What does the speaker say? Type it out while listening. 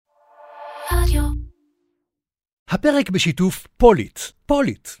רדיו. הפרק בשיתוף פוליט.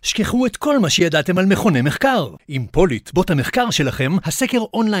 פוליט, שכחו את כל מה שידעתם על מכוני מחקר. עם פוליט, בוט המחקר שלכם, הסקר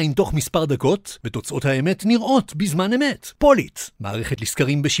אונליין תוך מספר דקות, ותוצאות האמת נראות בזמן אמת. פוליט, מערכת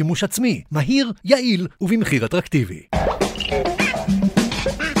לסקרים בשימוש עצמי, מהיר, יעיל ובמחיר אטרקטיבי.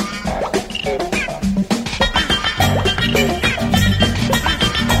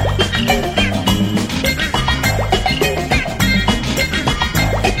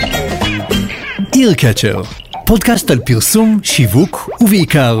 Earcatcher, פודקאסט על פרסום, שיווק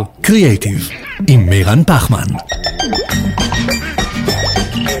ובעיקר קריאייטיב, עם מירן פחמן.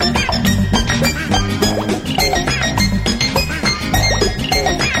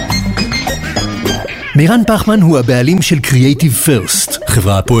 מירן פחמן הוא הבעלים של קריאייטיב פירסט,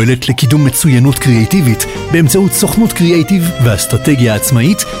 חברה הפועלת לקידום מצוינות קריאייטיבית באמצעות סוכנות קריאייטיב ואסטרטגיה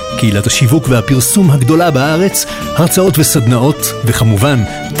עצמאית, קהילת השיווק והפרסום הגדולה בארץ, הרצאות וסדנאות, וכמובן,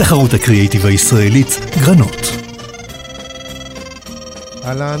 תחרות הקריאייטיב הישראלית, גרנות.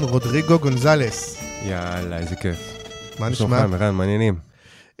 אהלן, רודריגו גונזלס. יאללה, איזה כיף. מה נשמע? מירן, מעניינים.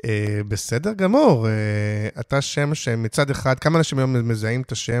 בסדר גמור. אתה שם שמצד אחד, כמה אנשים היום מזהים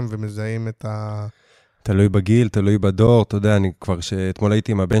את השם ומזהים את ה... תלוי בגיל, תלוי בדור, אתה יודע, אני כבר שאתמול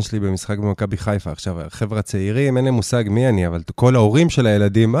הייתי עם הבן שלי במשחק במכבי חיפה, עכשיו, החבר'ה הצעירים, אין להם מושג מי אני, אבל כל ההורים של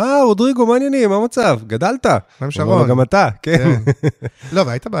הילדים, רודריגו, מה העניינים, מה המצב? גדלת? מה שרון? גם אתה, כן. לא,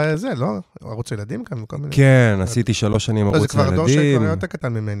 והיית בזה, לא? ערוץ ילדים כאן וכל מיני. כן, עשיתי 3 שנים ערוץ ילדים. זה כבר דור שכבר יותר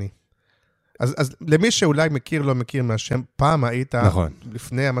קטן ממני. אז למי שאולי מכיר, לא מכיר מהשם, פעם היית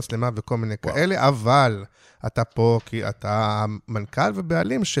לפני המצלמה וכל מיני כאלה, אבל אתה פה כי אתה המנכ"ל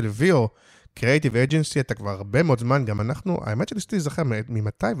ובעלים של ויו, קריאייטיב אג'נסי, אתה כבר הרבה מאוד זמן, גם אנחנו, האמת שניסיתי להיזכר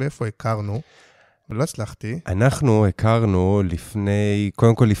ממתי ואיפה הכרנו, ולא הצלחתי. אנחנו הכרנו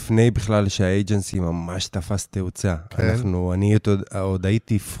קודם כל לפני בכלל שהאג'נסי ממש תפס תאוצה. כן. אני עוד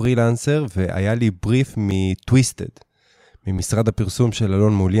הייתי פרילנסר, והיה לי בריף מטוויסטד, ממשרד הפרסום של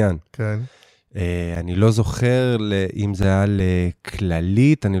אלון מוליאן. כן. אני לא זוכר אם זה היה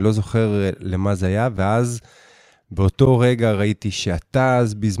לכללית, אני לא זוכר למה זה היה, ואז באותו רגע ראיתי שאתה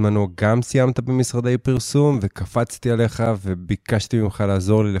אז בזמנו גם סיימת במשרדי פרסום, וקפצתי עליך וביקשתי ממך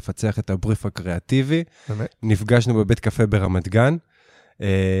לעזור לי לפצח את הבריף הקריאטיבי. באמת? נפגשנו בבית קפה ברמת גן.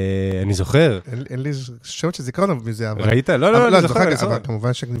 אני זוכר. אין לי שעות שזיכרנו מזה, אבל... ראית? לא, אני זוכר. אבל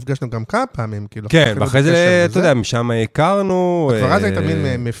כמובן שנפגשנו גם כמה פעמים, כאילו... כן, ואחרי זה, אתה יודע, משם הכרנו... כבר אז היית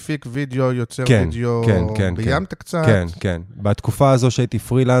מין מפיק וידאו, יוצר וידאו, ביימת קצת. כן. בתקופה הזו שהייתי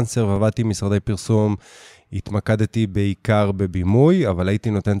פרילנסר ועבדתי משרדי פרסום, התמקדתי בעיקר בבימוי, אבל הייתי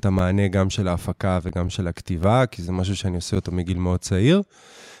נותן את המענה גם של ההפקה וגם של הכתיבה, כי זה משהו שאני עושה אותו מגיל מאוד צעיר.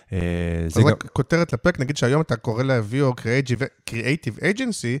 אז רק כותרת לפרק, נגיד שהיום אתה קורא להביאו קריאייטיב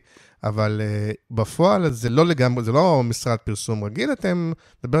אג'נסי, אבל בפועל זה לא לגמרי, זה לא משרד פרסום רגיל, אתם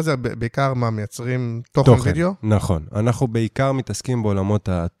מדבר על זה בעיקר מה, מייצרים תוכן וידאו? נכון, אנחנו בעיקר מתעסקים בעולמות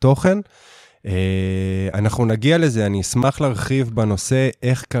התוכן, אנחנו נגיע לזה, אני אשמח להרחיב בנושא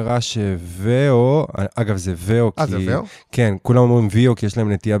איך קרה שוו, אגב זה וו, זה וו? כן, כולם אומרים ויו כי יש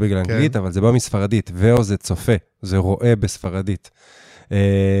להם נטייה בגלל אנגלית, אבל זה בא מספרדית, וו זה צופה, זה רואה בספרדית,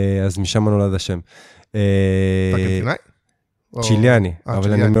 אז משם נולד השם. ארגנטינאי? צ'יליאני,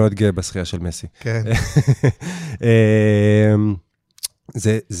 אבל אני מאוד גאה בשחייה של מסי. כן.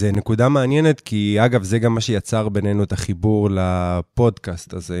 זה נקודה מעניינת, כי אגב, זה גם מה שיצר בינינו את החיבור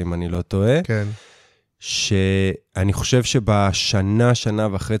לפודקאסט הזה, אם אני לא טועה. כן. שאני חושב שנה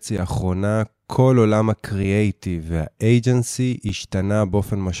וחצי האחרונה, כל עולם הקריאייטיב והאג'נסי השתנה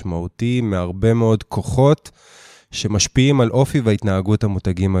באופן משמעותי, מהרבה מאוד כוחות שמשפיעים על אופי והתנהגות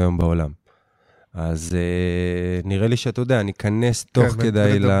המותגים היום בעולם. אז נראה לי שאתה יודע, אני אכנס תוך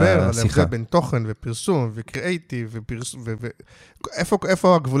כדי לשיחה. לדבר על ההבדל בין תוכן ופרסום וקריאייטיב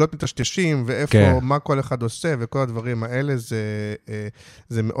איפה הגבולות מטשטשים ואיפה מה כל אחד עושה וכל הדברים האלה,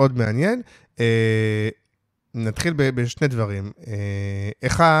 זה מאוד מעניין. נתחיל בשני דברים.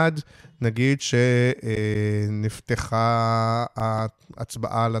 אחד, נגיד שנפתחה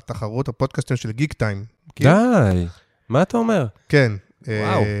ההצבעה לתחרות, הפודקאסטים של גיק טיים. די, מה אתה אומר? כן.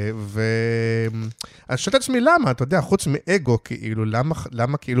 וואו. אז שואלת עצמי למה, אתה יודע, חוץ מאגו, כאילו,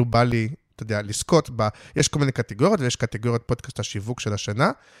 למה כאילו בא לי, אתה יודע, לזכות בה, יש כל מיני קטגוריות, ויש קטגוריות פודקאסט השיווק של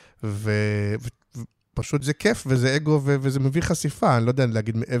השנה, ופשוט זה כיף, וזה אגו, וזה מביא חשיפה, אני לא יודע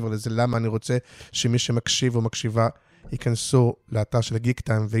להגיד מעבר לזה, למה אני רוצה שמי שמקשיב או מקשיבה, ייכנסו לאתר של גיק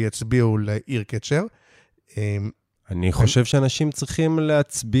טיים, ויצביעו לאירקצ'ר. אני חושב שאנשים צריכים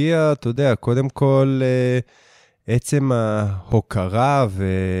להצביע, אתה יודע, קודם כל... עצם ההוקרה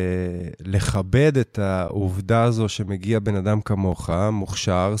ולכבד את העובדה הזו שמגיע בן אדם כמוך,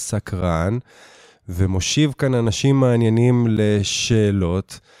 מוכשר, סקרן, ומושיב כאן אנשים מעניינים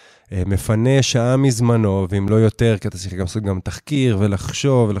לשאלות. מפנה שעה מזמנו, ואם לא יותר, כי אתה צריך גם לעשות גם תחקיר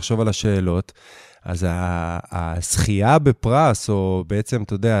ולחשוב על השאלות, אז הזכייה בפרס, או בעצם,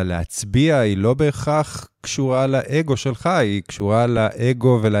 אתה יודע, להצביע, היא לא בהכרח קשורה לאגו שלך, היא קשורה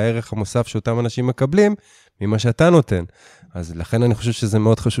לאגו ולערך המוסף שאותם אנשים מקבלים, ממה שאתה נותן. אז לכן אני חושב שזה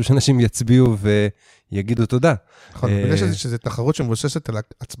מאוד חשוב שאנשים יצביעו ויגידו תודה. נכון, בגלל שזה תחרות שמבוססת על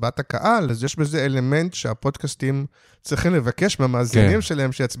הצבעת הקהל, אז יש בזה אלמנט שהפודקאסטים צריכים לבקש מהמאזינים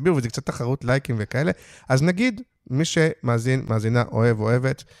שלהם שיצביעו, וזה קצת תחרות לייקים וכאלה. אז נגיד, מי שמאזין, מאזינה,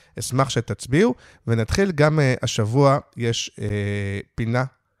 אוהבת, אשמח שתצביעו, ונתחיל גם השבוע, יש פינה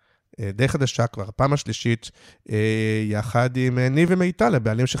די חדשה כבר, הפעם השלישית, יחד עם ניב ומיטל,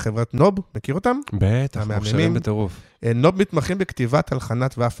 הבעלים של חברת נוב, מכיר אותם? בטח, מוכשרים בטירוף. נוב מתמחים בכתיבת,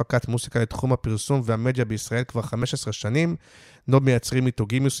 הלחנת והפקת מוסיקה לתחום הפרסום והמדיה בישראל כבר 15 שנים. נוב מייצרים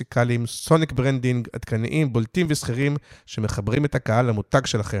מיתוגים מוסיקליים, סוניק ברנדינג, עדכניים, בולטים וסחירים, שמחברים את הקהל למותג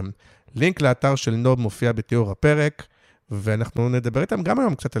שלכם. לינק לאתר של נוב מופיע בתיאור הפרק, ואנחנו נדבר איתם גם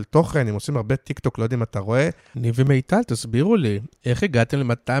היום קצת על תוכן, הם עושים הרבה טיקטוק, לא יודע אם אתה רואה. ניב ומיטל, תסבירו לי, איך הגעתם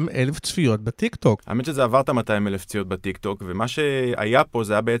ל-200,000 צפיות בטיקטוק? האמת שזה עברת 200,000 צפיות בטיקטוק, ומה שהיה פה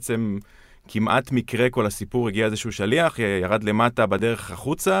זה היה בעצם כמעט מקרה, כל הסיפור, הגיע איזשהו שליח, ירד למטה בדרך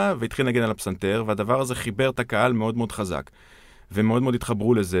החוצה, והתחיל לנגן על הפסנתר, והדבר הזה חיבר את הקהל מאוד מאוד חזק. ומאוד מאוד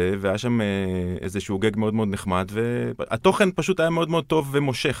התחברו לזה, והיה שם איזשהו גג מאוד מאוד נחמד, והתוכן פשוט היה מאוד מאוד טוב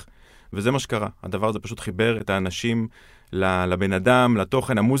ומושך. וזה מה שקרה. הדבר הזה פשוט חיבר את האנשים לבן אדם,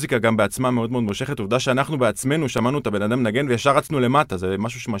 לתוכן, המוזיקה גם בעצמה מאוד מאוד מושכת. עובדה שאנחנו בעצמנו שמענו את הבן אדם נגן וישר רצנו למטה, זה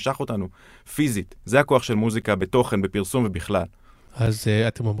משהו שמשך אותנו פיזית. זה הכוח של מוזיקה בתוכן, בפרסום ובכלל. אז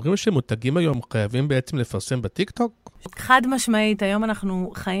אתם אומרים שמותגים היום חייבים בעצם לפרסם בטיקטוק? חד משמעית, היום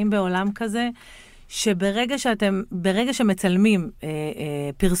אנחנו חיים בעולם כזה, ברגע שמצלמים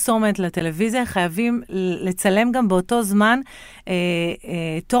פרסומת לטלוויזיה, חייבים לצלם גם באותו זמן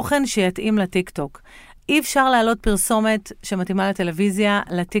תוכן שיתאים לטיקטוק. אי אפשר להעלות פרסומת שמתאימה לטלוויזיה,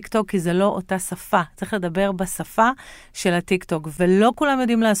 לטיקטוק, כי זה לא אותה שפה. צריך לדבר בשפה של הטיקטוק, ולא כולם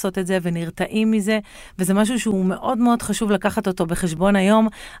יודעים לעשות את זה, ונרתעים מזה, וזה משהו שהוא מאוד מאוד חשוב לקחת אותו בחשבון היום.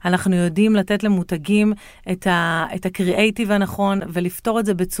 אנחנו יודעים לתת למותגים את הקריאייטיב הנכון, ולפתור את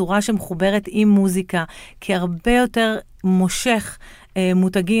זה בצורה שמחוברת עם מוזיקה, כי הרבה יותר מושך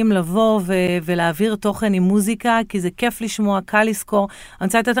מותגים לבוא ולהעביר תוכן עם מוזיקה, כי זה כיף לשמוע, קל לזכור. אני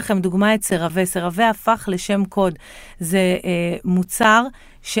רוצה לתת לכם דוגמה את סרווה. סרווה הפך לשם קוד. זה מוצר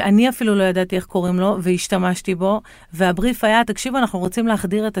שאני אפילו לא ידעתי איך קוראים לו, והשתמשתי בו, והבריף היה, תקשיבו, אנחנו רוצים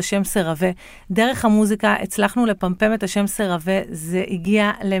להחדיר את השם סרווה. דרך המוזיקה הצלחנו לפמפם את השם סרווה, זה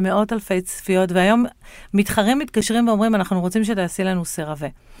הגיע למאות אלפי צפיות, והיום מתחרים מתקשרים ואומרים, אנחנו רוצים שתעשי לנו סרווה.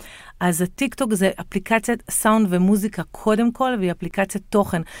 אז הטיקטוק זה אפליקציית סאונד ומוזיקה קודם כל, והיא אפליקציית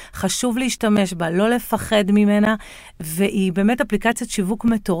תוכן. חשוב להשתמש בה, לא לפחד ממנה, והיא באמת אפליקציית שיווק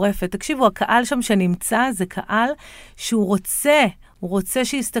מטורפת. תקשיבו, הקהל שם שנמצא זה קהל שהוא רוצה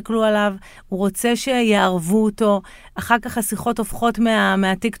שיסתכלו עליו, הוא רוצה שיערבו אותו, אחר כך השיחות הופכות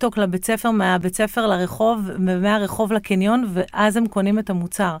מהטיקטוק לבית ספר, מהבית ספר לרחוב, מהרחוב לקניון, ואז הם קונים את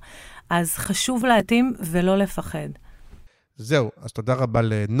המוצר. אז חשוב להתאים ולא לפחד. זהו, אז תודה רבה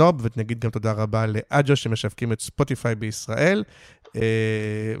לנוב, ונגיד גם תודה רבה לאג'ו שמשווקים את ספוטיפיי בישראל,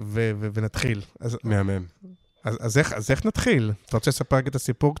 ונתחיל. מהמם. אז איך נתחיל? אתה רוצה לספר את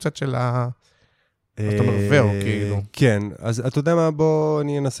הסיפור קצת של אז אתה אומר ואו, כאילו. כן, אז אתה יודע מה, בוא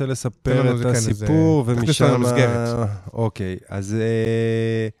אני אנסה לספר את הסיפור, ומשם... אוקיי, אז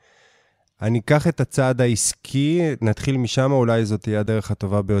אני אקח את הצעד העסקי, נתחיל משם, אולי זאת תהיה הדרך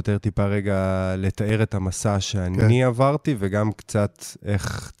הטובה ביותר, טיפה רגע לתאר את המסע שאני עברתי, וגם קצת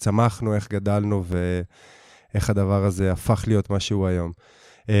איך צמחנו, איך גדלנו, ואיך הדבר הזה הפך להיות מה שהוא היום.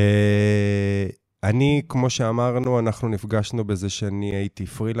 אני, כמו שאמרנו, אנחנו נפגשנו בזה שאני הייתי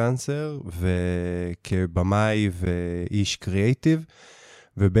פרילנסר, וכבמאי ואיש קריאייטיב,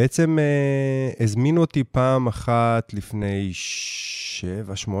 ובעצם הזמינו אותי פעם אחת לפני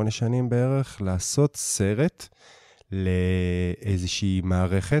 7-8 שנים בערך, לעשות סרט לאיזושהי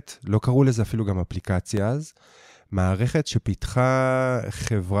מערכת, לא קראו לזה אפילו גם אפליקציה אז, מערכת שפיתחה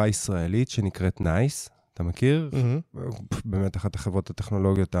חברה ישראלית שנקראת נייס, אתה מכיר? באמת אחת החברות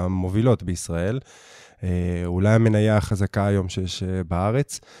הטכנולוגיות המובילות בישראל, אולי המניה החזקה היום שיש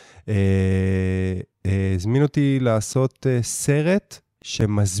בארץ. הזמין אותי לעשות סרט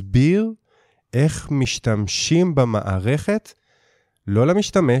שמסביר איך משתמשים במערכת, לא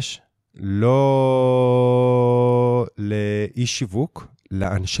למשתמש, לא לאיש שיווק,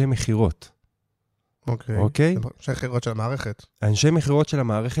 לאנשי מחירות. אוקיי? אנשי מחירות של המערכת. אנשי מחירות של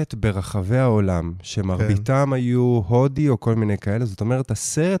המערכת ברחבי העולם, שמרביתם היו הודי או כל מיני כאלה, זאת אומרת,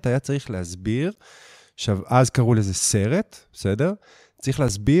 הסרט היה צריך להסביר, עכשיו, אז קראו לזה סרט, בסדר? צריך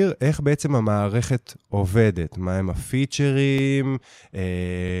להסביר איך בעצם המערכת עובדת, מה הם הפיצ'רים,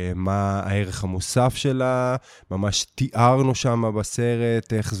 מה הערך המוסף שלה, ממש תיארנו שם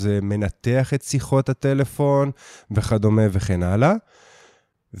בסרט, איך זה מנתח את שיחות הטלפון, וכדומה וכן הלאה.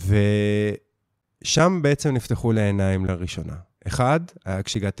 ושם בעצם נפתחו לעיניים לראשונה. אחד, היה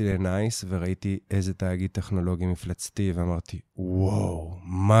כשהגעתי לנייס וראיתי איזה תאגיד טכנולוגי מפלצתי, ואמרתי, וואו,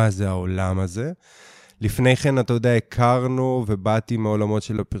 מה זה העולם הזה? לפני כן, אתה יודע, הכרנו ובאתי מעולמות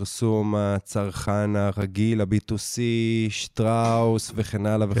של הפרסום, הצרכן הרגיל, ה-B2C, שטראוס וכן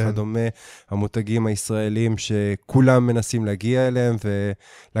הלאה וכדומה, המותגים הישראלים שכולם מנסים להגיע אליהם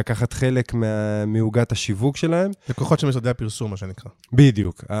ולקחת חלק מעוגת השיווק שלהם. לקוחות של משרדי הפרסום, מה שנקרא.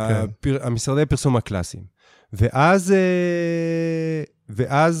 בדיוק, המשרדי הפרסום הקלאסיים.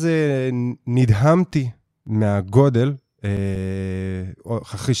 ואז נדהמתי מהגודל,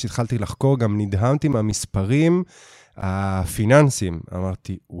 אחרי שהתחלתי לחקור, גם נדהמתי מהמספרים הפיננסיים.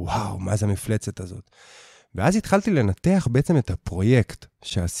 אמרתי, וואו, מה זה המפלצת הזאת? ואז התחלתי לנתח בעצם את הפרויקט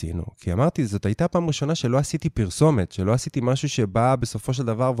שעשינו. כי אמרתי, זאת הייתה פעם ראשונה שלא עשיתי פרסומת, שלא עשיתי משהו שבא בסופו של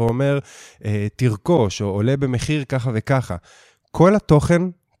דבר ואומר, תרכוש, או עולה במחיר ככה וככה. כל התוכן,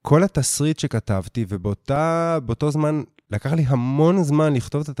 כל התסריט שכתבתי, ובאותו זמן, לקח לי המון זמן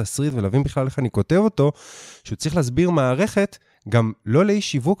לכתוב את התסריט ולהבין בכלל איך אני כותב אותו, שהוא צריך להסביר מערכת גם לא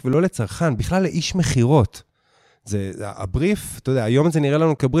לאיש שיווק ולא לצרכן, בכלל לאיש מחירות. זה הבריף, אתה יודע, היום זה נראה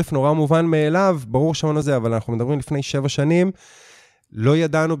לנו כבריף נורא מובן מאליו, ברור שמענו זה, אבל אנחנו מדברים לפני 7 שנים, לא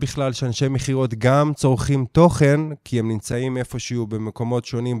ידענו בכלל שאנשי מחירות גם צורכים תוכן, כי הם נמצאים איפשהו במקומות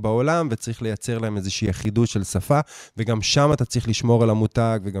שונים בעולם, וצריך לייצר להם איזושהי יחידות של שפה, וגם שם אתה צריך לשמור על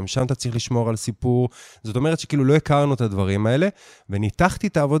המותג, וגם שם אתה צריך לשמור על סיפור. זאת אומרת שכאילו לא הכרנו את הדברים האלה, וניתחתי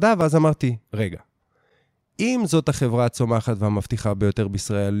את העבודה, ואז אמרתי, רגע, אם זאת החברה הצומחת והמבטיחה ביותר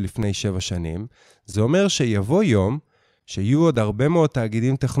בישראל לפני 7 שנים, זה אומר שיבוא יום, שיהיו עוד הרבה מאוד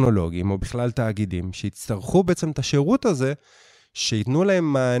תאגידים טכנולוגיים, או בכלל תאגידים, שיצטרכו בעצם את השירות הזה, שיתנו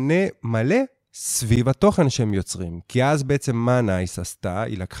להם מענה מלא סביב התוכן שהם יוצרים. כי אז בעצם מה נייס עשתה?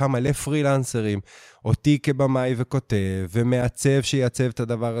 היא לקחה מלא פרילנסרים, אותי כבמאי וכותב, ומעצב שיעצב את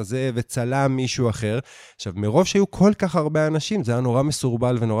הדבר הזה, וצלם מישהו אחר. עכשיו, מרוב שהיו כל כך הרבה אנשים, זה היה נורא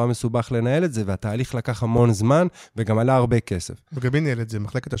מסורבל ונורא מסובך לנהל את זה, והתהליך לקח המון זמן, וגם עלה הרבה כסף. וגם מי נהל את זה?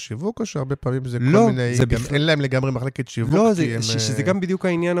 מחלקת השיווק, או שהרבה פעמים זה כל מיני... אין להם לגמרי מחלקת שיווק? לא, שזה גם בדיוק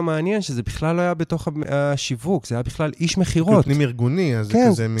העניין המעניין, שזה בכלל לא היה בתוך השיווק, זה היה בכלל איש מחירות. פנים ארגוני, אז זה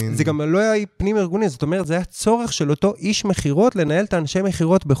כזה מין... זה גם לא היה פנים ארגוני, זאת אומרת, זה היה צורך של אותו איש מחירות לנהל את האנשי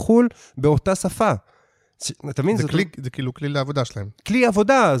מחירות בחול באותה שפה. זה כאילו כלי לעבודה שלהם. כלי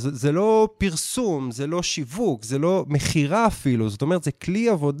עבודה, זה לא פרסום, זה לא שיווק, זה לא מחירה אפילו. זאת אומרת, זה כלי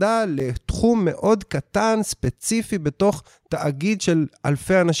עבודה לתחום מאוד קטן, ספציפי, בתוך תאגיד של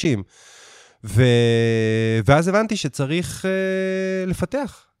אלפי אנשים. ואז הבנתי שצריך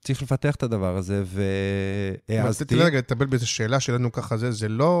לפתח. צריך לפתח את הדבר הזה, והעזתי... רגע, לטבל באיזו שאלה שלנו ככה, זה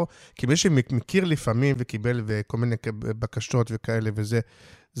לא... כי מי שמכיר לפעמים וקיבל וכל מיני בקשות וכאלה וזה,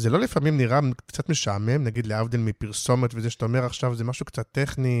 זה לא לפעמים נראה קצת משעמם, נגיד להבדיל מפרסומת וזה שאתה אומר עכשיו, זה משהו קצת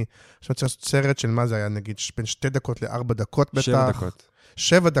טכני, עכשיו צריך לעשות סרט של מה זה היה, נגיד בין 2 דקות ל4 דקות בטח. 7 דקות.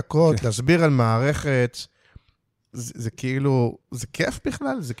 7 דקות, להסביר על מערכת, זה כאילו, זה כיף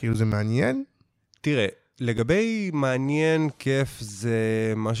בכלל? זה כאילו, זה מעניין? תראה, לגבי מעניין, כיף,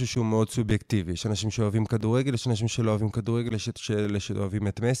 זה משהו שהוא מאוד סובייקטיבי. יש אנשים שאוהבים כדורגל, יש אנשים שלא אוהבים כדורגל, יש אלה שאוהבים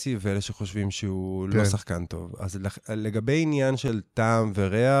את מסי, ואלה שחושבים שהוא לא שחקן טוב. אז לגבי עניין של טעם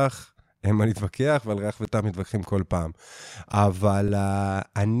וריח, אין מה להתווכח, ועל ריח וטעם מתווכחים כל פעם. אבל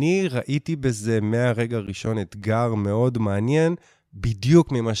אני ראיתי בזה מהרגע הראשון אתגר מאוד מעניין,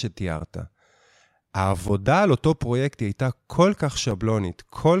 בדיוק ממה שתיארת. העבודה על אותו פרויקט היא הייתה כל כך שבלונית,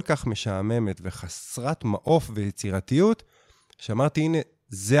 כל כך משעממת וחסרת מעוף ויצירתיות, שאמרתי, הנה,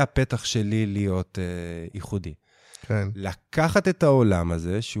 זה הפתח שלי להיות ייחודי. כן. לקחת את העולם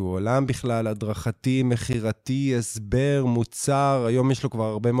הזה, שהוא עולם בכלל הדרכתי, מחירתי, הסבר, מוצר, היום יש לו כבר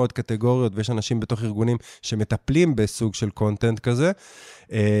הרבה מאוד קטגוריות, ויש אנשים בתוך ארגונים שמטפלים בסוג של קונטנט כזה,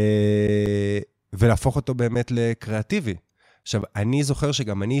 ולהפוך אותו באמת לקריאטיבי. עכשיו, אני זוכר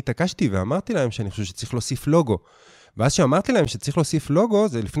שגם אני התעקשתי ואמרתי להם שאני חושב שצריך להוסיף לוגו. ואז שאמרתי להם שצריך להוסיף לוגו,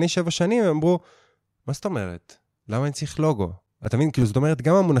 זה לפני 7 שנים, הם אמרו, מה זאת אומרת? למה אני צריך לוגו? אתה מבין? כאילו, זאת אומרת,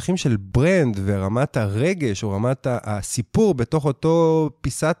 גם המונחים של ברנד ורמת הרגש, או רמת הסיפור בתוך אותו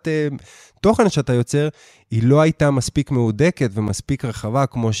פיסת תוכן שאתה יוצר, היא לא הייתה מספיק מהודקת ומספיק רחבה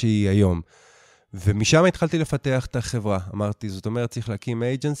כמו שהיא היום. ומשם התחלתי לפתח את החברה. אמרתי, זאת אומרת, צריך להקים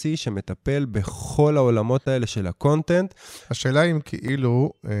אייג'נסי שמטפל בכל העולמות האלה של הקונטנט. השאלה אם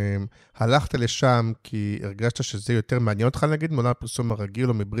כאילו הלכת לשם כי הרגשת שזה יותר מעניין אותך, נגיד, מעולם הפרסום הרגיל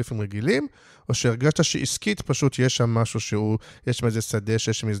או מבריפים רגילים, או שהרגשת שעסקית פשוט יש שם משהו יש שם איזה שדה,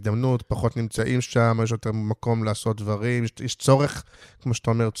 שיש שם הזדמנות, פחות נמצאים שם, יש יותר מקום לעשות דברים, יש צורך, כמו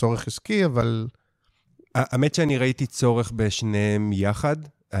שאתה אומר, צורך עסקי, אבל... האמת שאני ראיתי צורך בשניהם יחד.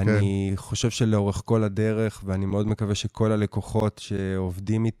 אני חושב שלאורך כל הדרך, ואני מאוד מקווה שכל הלקוחות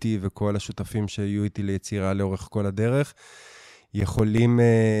שעובדים איתי וכל השותפים שהיו איתי ליצירה לאורך כל הדרך, יכולים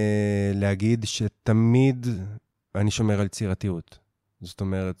להגיד שתמיד אני שומר על יצירתיות. זאת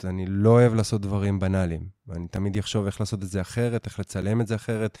אומרת, אני לא אוהב לעשות דברים בנאליים. אני תמיד אחשוב איך לעשות את זה אחרת, איך לצלם את זה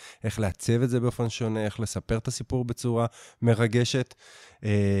אחרת, איך לעצב את זה באופן שונה, איך לספר את הסיפור בצורה מרגשת.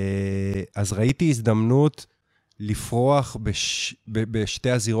 אז ראיתי הזדמנות לפרוח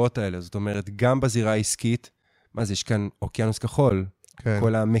בשתי הזירות האלה. זאת אומרת, גם בזירה העסקית, מה זה, יש כאן אוקיינוס כחול. כן.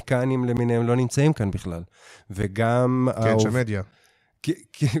 כל המקנים למיניהם לא נמצאים כאן בכלל. וגם... כן, שם מדיה.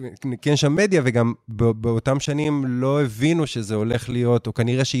 כן, שם מדיה, וגם באותם שנים לא הבינו שזה הולך להיות, או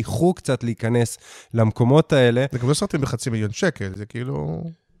כנראה שייחו קצת להיכנס למקומות האלה. זה גם לא סרטים ב$500,000, זה כאילו...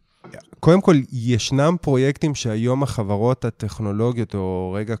 קודם כל, ישנם פרויקטים שהיום החברות הטכנולוגיות,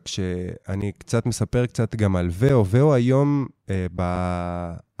 או רגע כשאני קצת מספר קצת גם על ואו היום,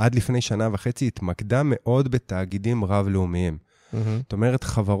 עד לפני 1.5 שנה, התמקדה מאוד בתאגידים רב-לאומיים. זאת אומרת,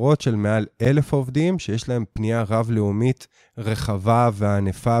 חברות של מעל 1,000 עובדים, שיש להם פנייה רב-לאומית רחבה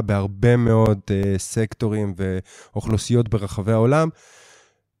וענפה בהרבה מאוד סקטורים ואוכלוסיות ברחבי העולם,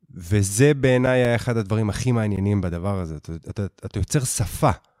 וזה בעיניי היה אחד הדברים הכי מעניינים בדבר הזה. אתה יוצר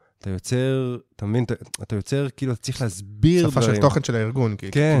שפה, אתה מבין, אתה יוצר, כאילו, אתה צריך להסביר שפה דברים. של תוכן של הארגון, כי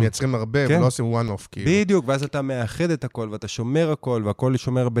מייצרים הרבה ולא עושים one-off, כאילו. בדיוק, ואז אתה מאחד את הכל, ואתה שומר הכל, והכל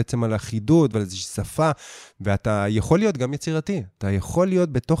שומר בעצם על החידוד, ועל איזושהי שפה, ואתה יכול להיות גם יצירתי. אתה יכול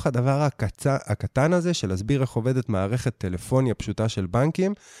להיות בתוך הדבר הקטן הזה, של להסביר איך עובדת מערכת טלפוניה פשוטה של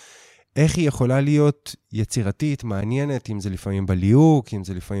בנקים, איך היא יכולה להיות יצירתית, מעניינת, אם זה לפעמים בליוק, אם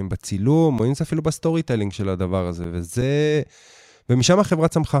זה לפעמים בצילום, או אם זה אפילו בסטורי טיילינג של הדבר הזה, ומשם החברה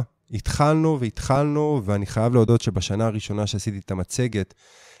צמחה. התחלנו, ואני חייב להודות שבשנה הראשונה שעשיתי את המצגת,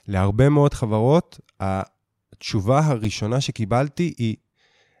 להרבה מאוד חברות, התשובה הראשונה שקיבלתי היא,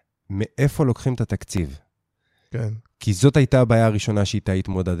 מאיפה לוקחים את התקציב? כן. כי זאת הייתה הבעיה הראשונה שאיתה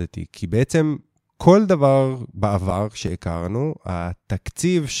התמודדתי. כי בעצם כל דבר בעבר שהכרנו,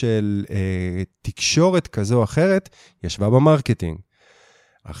 התקציב של תקשורת כזו או אחרת, ישבה במרקטינג.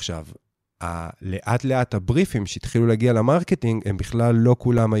 עכשיו, לאט לאט הבריפים שהתחילו להגיע למרקטינג, הם בכלל לא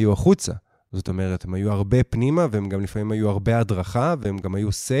כולם היו החוצה. זאת אומרת, הם היו הרבה פנימה, והם גם לפעמים היו הרבה הדרכה, והם גם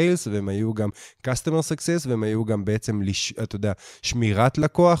היו סיילס, והם היו גם customer success, והם היו גם בעצם, אתה יודע, שמירת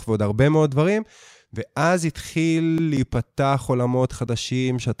לקוח, ועוד הרבה מאוד דברים, ואז התחיל להיפתח עולמות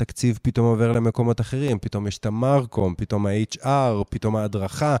חדשים, שהתקציב פתאום עובר למקומות אחרים, פתאום יש את המרקום, פתאום ה-HR, פתאום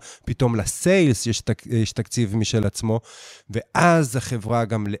ההדרכה, פתאום לסיילס יש תקציב משל עצמו, ואז החברה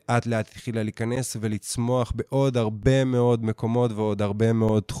גם לאט לאט התחילה להיכנס ולצמוח בעוד הרבה מאוד מקומות ועוד הרבה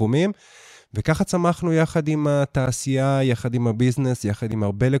מאוד תחומים, וככה צמחנו יחד עם התעשייה, יחד עם הביזנס, יחד עם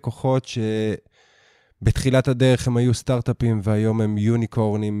הרבה לקוחות שבתחילת הדרך הם היו סטארט-אפים, והיום הם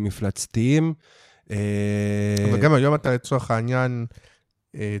יוניקורנים מפלצתיים, אבל גם היום אתה לצורך העניין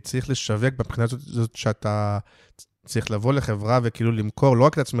צריך לשווק בבחינה הזאת שאתה צריך לבוא לחברה וכאילו למכור לא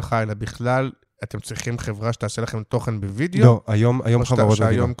רק לעצמך, אלא בכלל אתם צריכים חברה שתעשה לכם תוכן בווידאו? לא, היום חברות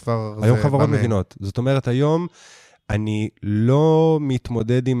מבינות. היום חברות מבינות. זאת אומרת, היום אני לא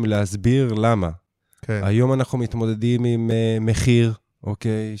מתמודד עם להסביר למה. היום אנחנו מתמודדים עם מחיר,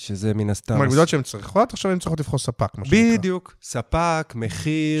 אוקיי, שזה מן הסתם... מגבילות שהן צריכות, עכשיו הן צריכות לבחור ספק, משהו. בדיוק, ספק,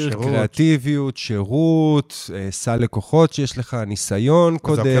 מחיר, קריאטיביות, שירות, סל לקוחות שיש לך, ניסיון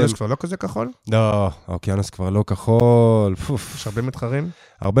קודם. אז האוקיינוס כבר לא כזה כחול? לא, האוקיינוס כבר לא כחול. יש הרבה מתחרים?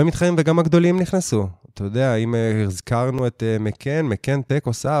 הרבה מתחרים, וגם הגדולים נכנסו. אתה יודע, אם הזכרנו את מקן טק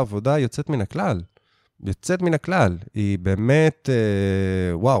עושה עבודה יוצאת מן הכלל. יוצאת מן הכלל. היא באמת,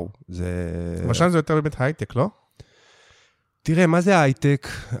 וואו, זה... למשל זה יותר באמת הייטק, לא? תראה, מה זה הייטק?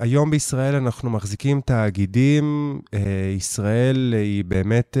 היום בישראל אנחנו מחזיקים תאגידים, ישראל היא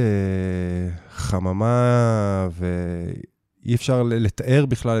באמת חממה, ואי אפשר לתאר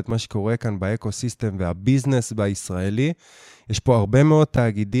בכלל את מה שקורה כאן באקוסיסטם והביזנס בישראלי. יש פה הרבה מאוד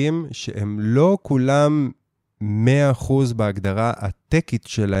תאגידים שהם לא כולם 100% בהגדרה הטקית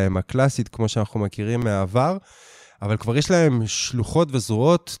שלהם, הקלאסית, כמו שאנחנו מכירים מהעבר, אבל כבר יש להם שלוחות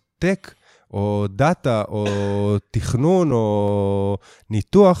וזרועות טק, או דאטה, או תכנון, או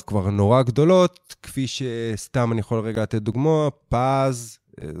ניתוח, כבר נורא גדולות, כפי שסתם אני יכול רגע לתת דוגמה, פאז,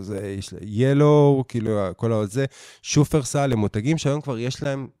 יש ילו, כאילו, כל הזה, שופרסל, למותגים שהיום כבר יש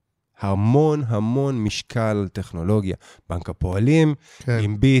להם המון משקל טכנולוגיה. בנק הפועלים,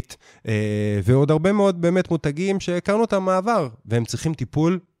 עם ביט, ועוד הרבה מאוד באמת מותגים שהכרנו אותם מעבר, והם צריכים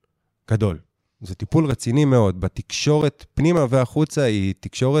טיפול גדול. זה טיפול רציני מאוד. בתקשורת פנימה והחוצה היא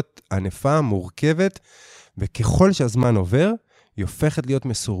תקשורת ענפה, מורכבת, וככל שהזמן עובר, היא הופכת להיות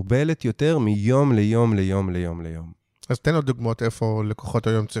מסורבלת יותר מיום ליום ליום ליום ליום. אז תן לו דוגמאות איפה לקוחות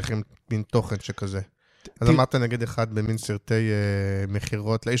היום צריכים מין תוכן שכזה. אז אמרת נגיד אחד במין סרטי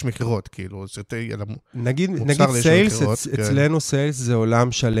מחירות, לאיש מחירות, כאילו, סרטי נגיד סיילס, אצלנו סיילס זה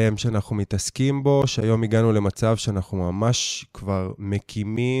עולם שלם שאנחנו מתעסקים בו, שהיום הגענו למצב שאנחנו ממש כבר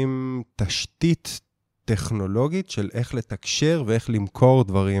מקימים תשתית טכנולוגית של איך לתקשר ואיך למכור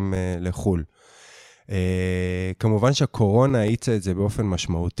דברים לחול. כמובן שהקורונה האיצה את זה באופן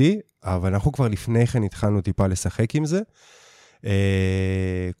משמעותי, אבל אנחנו כבר לפני כן התחלנו טיפה לשחק עם זה.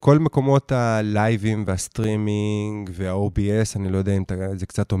 כל מקומות הלייבים והסטרימינג וה-OBS, אני לא יודע אם זה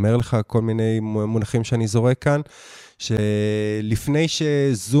קצת אומר לך, כל מיני מונחים שאני זורק כאן, שלפני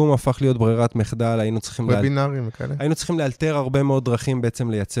שזום הפך להיות ברירת מחדל, וובינרים וכאלה. היינו צריכים לאלתר הרבה מאוד דרכים בעצם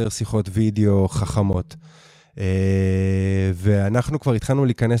לייצר שיחות וידאו חכמות. ואנחנו כבר התחלנו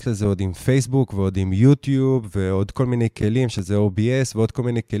להיכנס לזה עוד עם פייסבוק ועוד עם יוטיוב ועוד כל מיני כלים, שזה OBS ועוד כל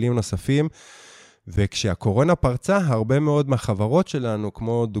מיני כלים נוספים, וכשהקורונה פרצה, הרבה מאוד מהחברות שלנו,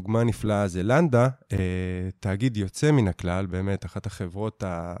 כמו דוגמה נפלאה זלנדה, תאגיד יוצא מן הכלל, באמת אחת החברות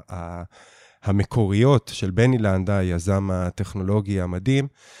המקוריות של בני לנדה, היזם הטכנולוגי המדהים,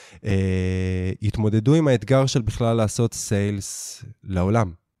 התמודדו עם האתגר של בכלל לעשות סיילס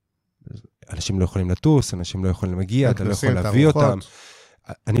לעולם. אנשים לא יכולים לטוס, אנשים לא יכולים להגיע, אתה לא יכול להביא אותם.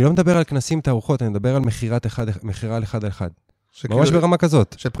 אני לא מדבר על כנסים תערוכות, אני מדבר על מחירה על אחד על אחד. ממש ברמה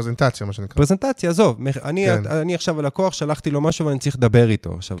כזאת. של פרזנטציה, מה שנקרא. פרזנטציה, עזוב. אני עכשיו הלקוח, שלחתי לו משהו ואני צריך לדבר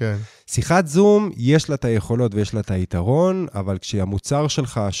איתו. עכשיו, שיחת זום, יש לה את היכולות ויש לה את היתרון, אבל כשהמוצר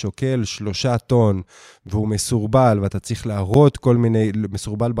שלך שוקל 3 טון, והוא מסורבל, ואתה צריך להראות כל מיני,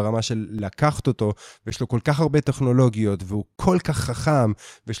 מסורבל ברמה של לקחת אותו, ויש לו כל כך הרבה טכנולוגיות, והוא כל כך חכם,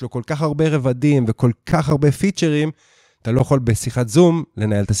 ויש לו כל כך הרבה רבדים, וכל כך הרבה פיצ'רים, אתה לא יכול בשיחת זום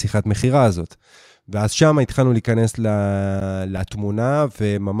לנהל את השיחת מחירה הזאת. ואז שם התחלנו להיכנס לתמונה,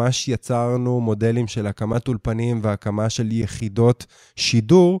 וממש יצרנו מודלים של הקמת אולפנים, והקמה של יחידות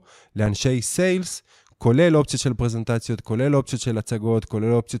שידור לאנשי סיילס, כולל אופציות של פרזנטציות, כולל אופציות של הצגות,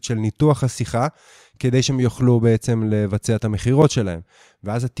 כולל אופציות של ניתוח השיחה, כדי שהם יוכלו בעצם לבצע את המחירות שלהם.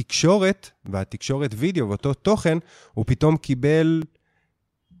 ואז התקשורת, והתקשורת וידאו, ואותו תוכן, הוא פתאום קיבל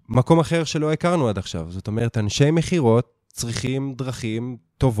מקום אחר שלא הכרנו עד עכשיו. זאת אומרת, אנשי מחירות צריכים דרכים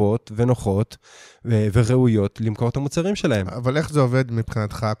טובות ונוחות וראויות למכור את המוצרים שלהם. אבל איך זה עובד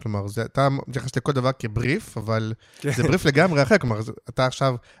מבחינתך? כלומר, אתה מתייחס לכל דבר כבריף, אבל זה בריף לגמרי אחר. כלומר, אתה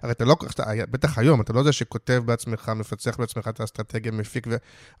עכשיו, הרי אתה לא, בטח היום, אתה לא זה שכותב בעצמך, מפצח בעצמך את האסטרטגיה, מפיק,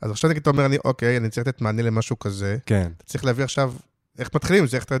 אז עכשיו אתה אומר, אוקיי, אני צריך לתת מענה למשהו כזה. כן. אתה צריך להביא עכשיו, איך מתחילים?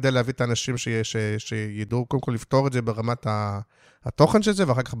 זה איך אתה יודע להביא את האנשים שידעו, קודם כל לפתור את זה ברמת התוכן של זה,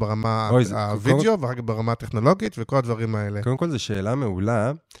 ואחר כך ברמה הווידאו, ואחר כך ברמה הטכנולוגית, וכל הדברים האלה. קודם כל, זו שאלה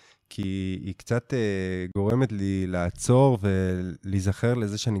מעולה, כי היא קצת גורמת לי לעצור ולהיזכר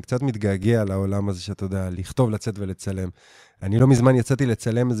לזה שאני קצת מתגעגע לעולם הזה שאתה יודע, לכתוב, לצאת ולצלם. אני לא מזמן יצאתי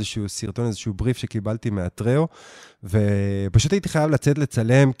לצלם איזשהו סרטון, איזשהו בריף שקיבלתי מהטריו, ופשוט הייתי חייב לצאת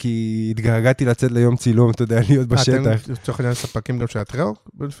לצלם, כי התגעגעתי לצאת ליום צילום, אתה יודע, להיות בשטח. אתם לצורך העניין ספקים גם של הטריו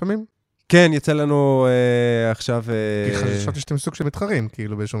לפעמים? כן, יצא לנו עכשיו... כי חשבתי שאתם סוג של מתחרים,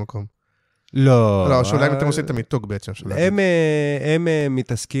 כאילו, באיזשהו מקום. לא. לא, שאולי אתם עושים את המיתוג בעצם. הם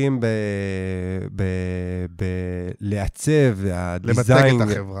מתעסקים לעצב,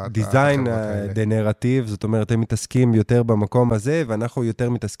 דיזיין דנרטיב, זאת אומרת, הם מתעסקים יותר במקום הזה, ואנחנו יותר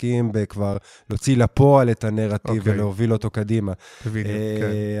מתעסקים בכבר להוציא לפועל את הנרטיב ולהוביל אותו קדימה.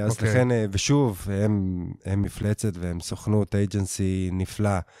 אז לכן, ושוב, הם מפלצת והם סוכנות, אייג'נסי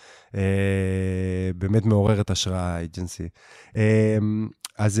נפלא. באמת מעוררת השראה, אייג'נסי.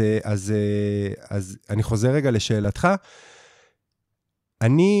 אז אני חוזר רגע לשאלתך.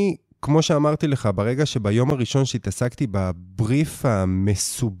 אני, כמו שאמרתי לך, ברגע שביום הראשון שהתעסקתי בבריף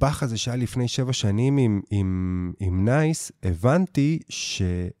המסובך הזה שהיה לפני 7 שנים עם נייס, הבנתי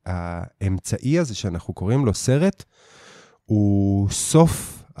שהאמצעי הזה שאנחנו קוראים לו סרט, הוא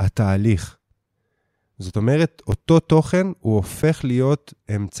סוף התהליך. זאת אומרת, אותו תוכן הוא הופך להיות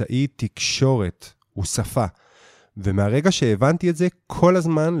אמצעי תקשורת, הוא שפה. ומהרגע שהבנתי את זה, כל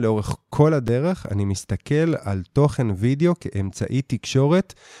הזמן, לאורך כל הדרך, אני מסתכל על תוכן וידאו כאמצעי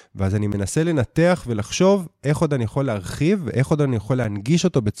תקשורת, ואז אני מנסה לנתח ולחשוב איך עוד אני יכול להרחיב, ואיך עוד אני יכול להנגיש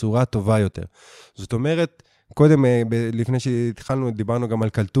אותו בצורה טובה יותר. זאת אומרת, קודם, לפני שהתחלנו, דיברנו גם על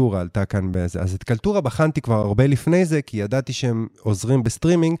קלטורה, עלתה כאן בזה. אז את קלטורה בחנתי כבר הרבה לפני זה, כי ידעתי שהם עוזרים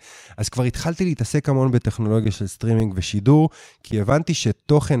בסטרימינג, אז כבר התחלתי להתעסק המון בטכנולוגיה של סטרימינג ושידור, כי הבנתי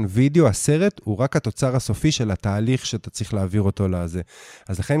שתוכן וידאו, הסרט, הוא רק התוצר הסופי של התהליך שאתה צריך להעביר אותו לזה.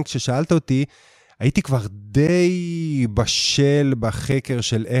 אז לכן כששאלת אותי, הייתי כבר די בשל בחקר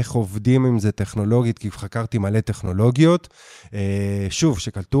של איך עובדים עם זה טכנולוגית, כי חקרתי מלא טכנולוגיות. שוב,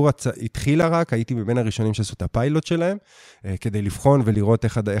 שקלטורה התחילה רק, הייתי מבין הראשונים שעשו את הפיילוט שלהם, כדי לבחון ולראות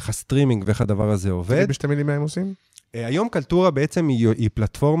איך הסטרימינג ואיך הדבר הזה עובד. תגיד בשתי מילים מה הם עושים? היום קלטורה בעצם היא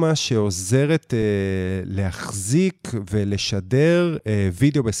פלטפורמה שעוזרת להחזיק ולשדר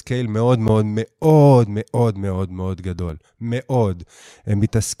וידאו בסקייל מאוד מאוד מאוד מאוד מאוד מאוד גדול. מאוד. הם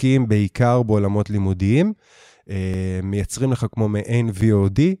מתעסקים בעיקר בעולמות לימודיים, מייצרים לך כמו מעין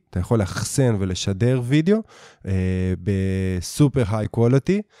VOD, אתה יכול לחסן ולשדר וידאו בסופר היי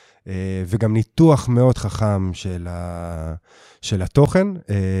קואליטי, וגם ניתוח מאוד חכם של התוכן.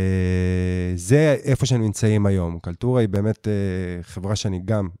 זה איפה שנמצאים היום. קלטורה היא באמת חברה שאני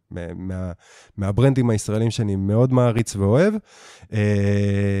גם, מהברנדים הישראלים שאני מאוד מעריץ ואוהב.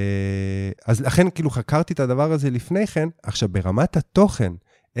 אז לכן כאילו חקרתי את הדבר הזה לפני כן. עכשיו ברמת התוכן,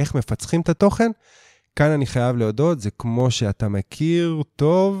 איך מפצחים את התוכן, כאן אני חייב להודות, זה כמו שאתה מכיר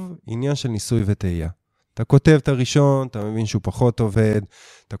טוב עניין של ניסוי וטעייה. אתה כותב את הראשון, אתה מבין שהוא פחות עובד,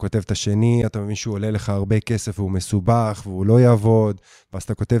 אתה כותב את השני, אתה מבין שהוא עולה לך הרבה כסף והוא מסובך והוא לא יעבוד, ואז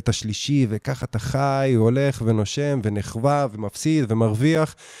אתה כותב את השלישי וככה אתה חי, הוא הולך ונושם ונחווה ומפסיד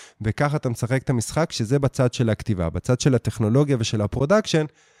ומרוויח, וככה אתה משחק את המשחק, שזה בצד של הכתיבה. בצד של הטכנולוגיה ושל הפרודקשן,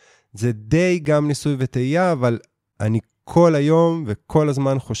 זה די גם ניסוי וטעייה, אבל אני כל היום וכל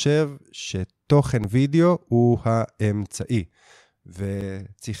הזמן חושב שתוכן וידאו הוא האמצעי.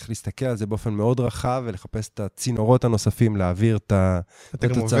 וצריך להסתכל על זה באופן מאוד רחב, ולחפש את הצינורות הנוספים, להעביר את אתה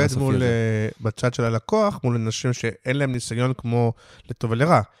גם עובד מול, בצד של הלקוח, מול אנשים שאין להם ניסיון כמו לטוב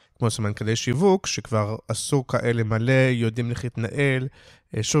ולרע, כמו סמנכ"לי שיווק, שכבר עשו כאלה מלא, יודעים איך להתנהל.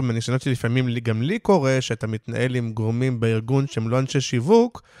 שוב, מניסיונות שלפעמים גם לי קורה, שאתה מתנהל עם גורמים בארגון שהם לא אנשי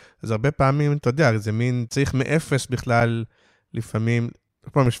שיווק, אז הרבה פעמים, אתה יודע, זה מין צריך מאפס בכלל, לפעמים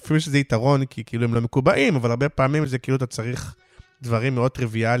שזה יתרון, כי כאילו הם לא מקובעים, אבל הרבה פעמים זה כאילו אתה צריך דברים מאוד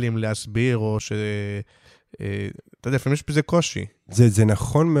טריוויאליים להסביר, או ש... אתה יודע, לפעמים יש בזה קושי. זה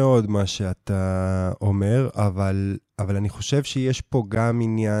נכון מאוד מה שאתה אומר, אבל אני חושב שיש פה גם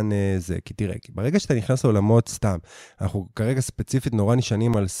עניין זה, כי תראה, ברגע שאתה נכנס לעולמות סתם, אנחנו כרגע ספציפית נורא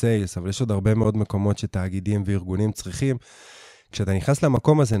נשענים על סיילס, אבל יש עוד הרבה מאוד מקומות שתאגידים וארגונים צריכים, כשאתה נכנס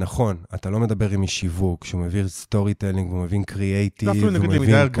למקום הזה, נכון, אתה לא מדבר עם שיווק, שהוא מביא סטורי טלינג, הוא מבין קריאייטיב, הוא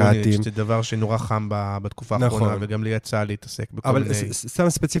מבין קאטים. זה דבר שנורא חם בתקופה האחרונה, וגם לי יצא להתעסק בכל מיני... אבל סתם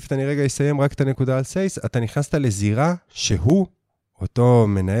ספציפית, אני רגע אסיים רק את הנקודה על סייס, אתה נכנסת לזירה שהוא, אותו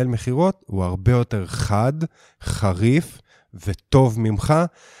מנהל מחירות, הוא הרבה יותר חד, חריף וטוב ממך,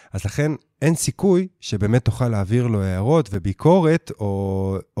 אז לכן אין סיכוי שבאמת תוכל להעביר לו הערות וביקורת,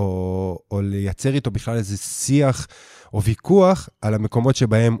 או לייצר איתו בכלל איזה שיח או ויכוח על המקומות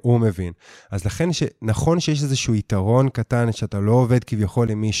שבהם הוא מבין. אז לכן נכון שיש איזשהו יתרון קטן, שאתה לא עובד כביכול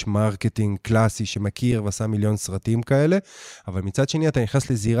עם איש מרקטינג קלאסי שמכיר ועשה מיליון סרטים כאלה, אבל מצד שני אתה נכנס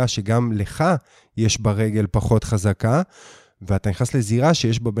לזירה שגם לך יש ברגל פחות חזקה, ואתה נכנס לזירה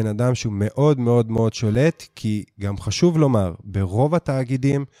שיש בה בן אדם שהוא מאוד מאוד מאוד שולט, כי גם חשוב לומר, ברוב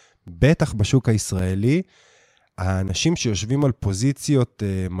התאגידים, בטח בשוק הישראלי, האנשים שיושבים על פוזיציות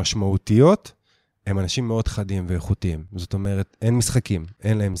משמעותיות, הם אנשים מאוד חדים ואיכותיים. זאת אומרת, אין משחקים,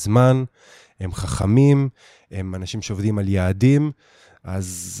 אין להם זמן, הם חכמים, הם אנשים שעובדים על יעדים,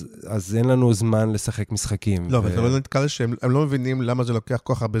 אז אין לנו זמן לשחק משחקים. לא, אבל זה לא נתקל שהם לא מבינים למה זה לוקח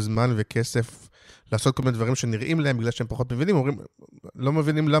כל כך הרבה זמן וכסף לעשות כל מיני דברים שנראים להם, בגלל שהם פחות מבינים, אומרים, לא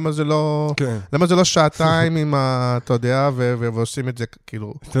מבינים למה זה לא, למה זה לא שעתיים עם אתה יודע, ועושים את זה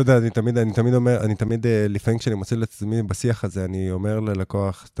כאילו. אתה יודע, אני תמיד, לפעמים כשאני מוצא לעצמי בשיח הזה, אני אומר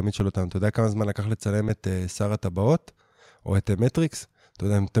ללקוח, תמיד שואל אותם, אתה יודע כמה זמן לקח לצלם את שר הטבעות, או את מטריקס? אתה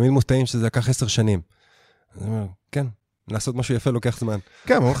יודע, הם תמיד מופתעים שזה לקח 10 שנים. אני אומר, כן. לעשות משהו יפה לוקח זמן.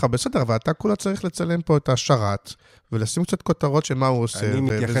 כן, אומר לך, בסדר, ואתה כולה צריך לצלם פה את השרת, ולשים קצת כותרות של מה הוא עושה. אני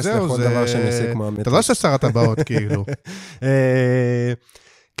מתייחס לכל דבר שאני עושה כמו המטריקס. אתה לא עושה שר הטבעות, כאילו.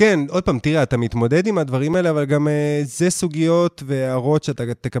 כן, עוד פעם, תראה, אתה מתמודד עם הדברים האלה, אבל גם זה סוגיות והערות שאתה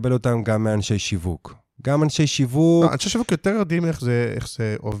תקבל אותם גם מאנשי שיווק. גם אנשי שיווק... אנשי שיווק יותר יודעים איך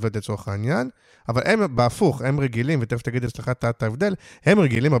זה עובד לצורך העניין, אבל הם בהפוך, הם רגילים, ותכף תגיד אצלך את ההבדל, הם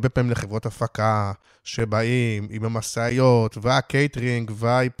רגילים הרבה פעמים לחברות הפקה, שבאים עם המסעיות, והקייטרינג,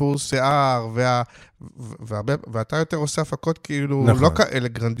 והאיפור שיער, ואתה יותר עושה הפקות כאילו לא כאלה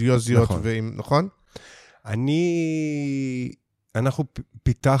גרנדיוזיות, נכון? אנחנו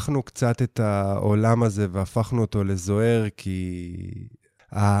פיתחנו קצת את העולם הזה והפכנו אותו לזוהר, כי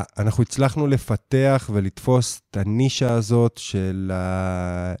אנחנו הצלחנו לפתח ולתפוס את הנישה הזאת של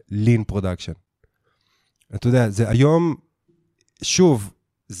ה-lean production. אתה יודע, זה היום, שוב,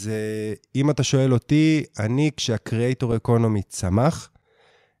 זה, אם אתה שואל אותי, אני כשהקריאייטור אקונומי צמח,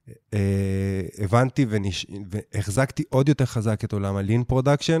 הבנתי והחזקתי עוד יותר חזק את עולם ה-lean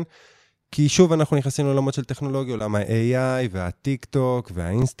production, כי שוב אנחנו נכנסים לעולמות של טכנולוגיה, עולם ה-AI והטיק-טוק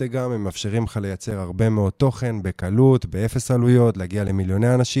והאינסטגרם, הם מאפשרים לך לייצר הרבה מאוד תוכן בקלות, באפס עלויות, להגיע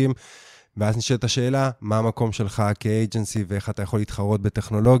למיליוני אנשים, ואז נשאלת השאלה, מה המקום שלך כאג'נסי, ואיך אתה יכול להתחרות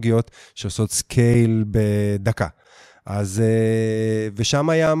בטכנולוגיות שעושות סקייל בדקה. אז, ושם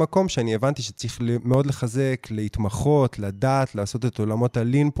היה המקום שאני הבנתי שצריך מאוד לחזק, להתמחות, לדעת, לעשות את עולמות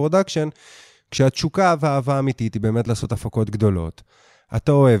ה-lean production, כשהתשוקה והאהבה האמיתית היא באמת לעשות הפקות גדולות.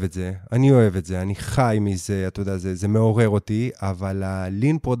 אתה אוהב את זה, אני אוהב את זה, אני חי מזה, אתה יודע, זה מעורר אותי, אבל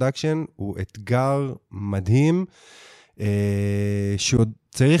ה-lean production הוא אתגר מדהים, שעוד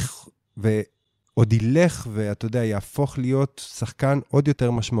צריך ועוד ילך, ואתה יודע, יהפוך להיות שחקן עוד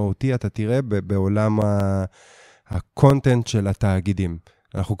יותר משמעותי, אתה תראה בעולם הקונטנט של התאגידים.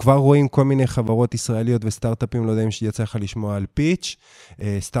 אנחנו כבר רואים כל מיני חברות ישראליות וסטארט-אפים, לא יודעים שיצא לך לשמוע על פיץ',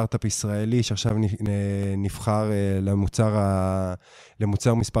 סטארט-אפ ישראלי שעכשיו נבחר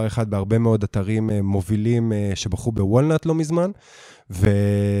למוצר מספר אחד בהרבה מאוד אתרים מובילים שבחרו בוולנט לא מזמן,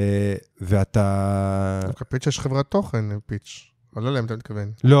 ואתה... פיץ' יש חברת תוכן, פיץ'. אבל לא להם, אתה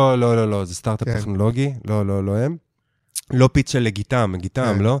מתכוון. לא, זה סטארט-אפ טכנולוגי, לא הם. לא פיץ' של לגיטם,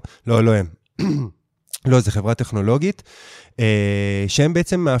 לא הם. לא, זה חברה טכנולוגית, שהם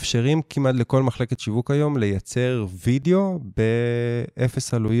בעצם מאפשרים כמעט לכל מחלקת שיווק היום לייצר וידאו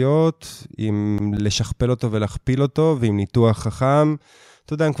באפס עלויות, עם לשכפל אותו ולהכפיל אותו, ועם ניתוח חכם.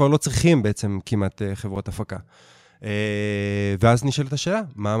 אתה יודע, הם כבר לא צריכים בעצם כמעט חברות הפקה. ואז נשאלת השאלה,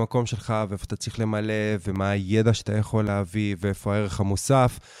 מה המקום שלך, ואיפה אתה צריך למלא, ומה הידע שאתה יכול להביא, ואיפה הערך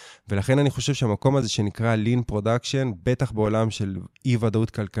המוסף. ולכן אני חושב שהמקום הזה שנקרא lean production, בטח בעולם של אי-ודאות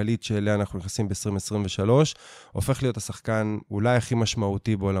כלכלית שאליה אנחנו נכנסים ב-2023, הופך להיות השחקן אולי הכי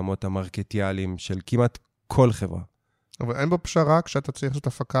משמעותי בעולמות המרקטיאליים של כמעט כל חברה. אבל אין בו פשרה כשאתה צריך לעשות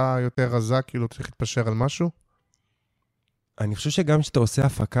הפקה יותר רזה, כאילו צריך להתפשר על משהו? אני חושב שגם כשאתה עושה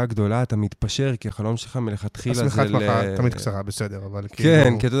הפקה גדולה, אתה מתפשר, כי החלום שלך מלכתחילה זה... השמחת מחר תמיד קצרה, בסדר, אבל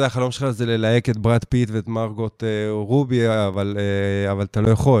כן, כי אתה יודע, החלום שלך זה ללהק את ברד פיט ואת מרגוט רובי, אבל אתה לא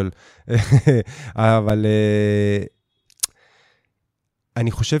יכול. אבל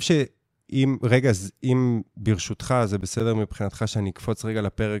אני חושב שאם, רגע, אם ברשותך, זה בסדר מבחינתך שאני אקפוץ רגע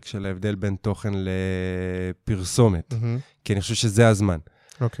לפרק של ההבדל בין תוכן לפרסומת, כי אני חושב שזה הזמן.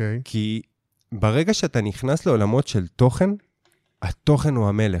 אוקיי. כי ברגע שאתה נכנס לעולמות של תוכן, התוכן הוא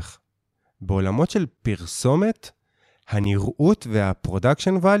המלך. בעולמות של פרסומת, הנראות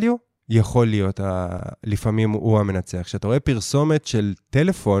והפרודקשן ואליו יכול להיות, לפעמים הוא המנצח. כשאתה רואה פרסומת של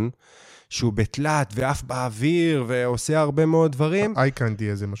טלפון, שהוא בתלת ואף באוויר ועושה הרבה מאוד דברים.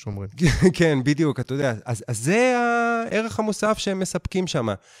 אייקנדי, זה מה שאומרים. כן, בדיוק, אתה יודע. אז זה הערך המוסף שהם מספקים שם.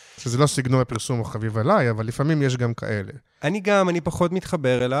 שזה לא סגנון הפרסום החביב עליי, אבל לפעמים יש גם כאלה. אני פחות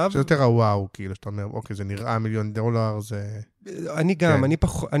מתחבר אליו. שזה יותר הוואו, כאילו, שאתה אומר, אוקיי, זה נראה $1,000,000, זה... אני גם,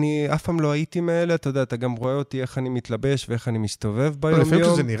 אני אף פעם לא הייתי מאלה, אתה יודע, אתה גם רואה אותי איך אני מתלבש ואיך אני מסתובב ביום-יום. לפעמים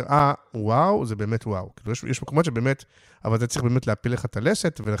כשזה נראה וואו, זה באמת וואו. יש מקומות שבאמת, אבל אתה צריך באמת להפיל לך את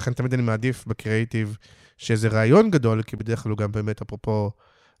הלסת, ולכן תמיד אני מעדיף בקריאיטיב שזה רעיון גדול, כי בדרך כלל הוא גם באמת, אפרופו,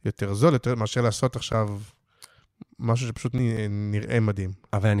 יותר זול, יותר מאשר לעשות עכשיו משהו שפשוט נראה מדהים.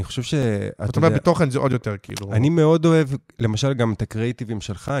 אבל אני חושב ש... זאת אומרת, בתוכן זה עוד יותר, כאילו. אני מאוד אוהב, למשל גם את הקריאיטיבים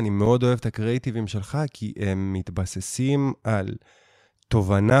שלך, אני מאוד אוהב את הקריאיטיבים שלך, כי הם מתבססים על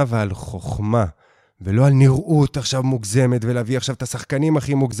תובנה ועל חוכמה, ולא על נראות עכשיו מוגזמת, ולהביא עכשיו את השחקנים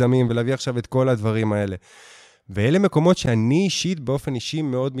הכי מוגזמים, ולהביא עכשיו את כל הדברים האלה. ואלה מקומות שאני אישית, באופן אישי,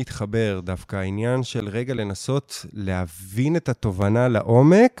 מאוד מתחבר, דווקא העניין של רגע לנסות להבין את התובנה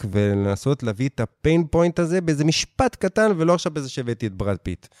לעומק, ולנסות להביא את הפיין פוינט הזה באיזה משפט קטן, ולא עכשיו באיזה שהבאתי את ברד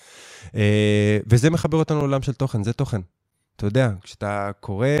פיט. וזה מחבר אותנו לעולם של תוכן, זה תוכן. אתה יודע, כשאתה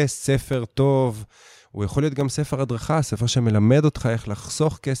קורא ספר טוב, הוא יכול להיות גם ספר הדרכה, ספר שמלמד אותך איך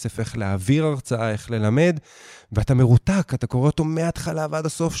לחסוך כסף, איך להעביר הרצאה, איך ללמד, ואתה מרותק, אתה קורא אותו מההתחלה ועד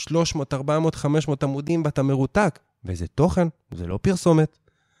הסוף 300, 400, 500 עמודים, ואתה מרותק. וזה תוכן, זה לא פרסומת.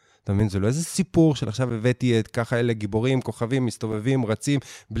 אתה מבין, זה לא איזה סיפור של עכשיו הבאתי את ככה אלה גיבורים, כוכבים, מסתובבים, רצים,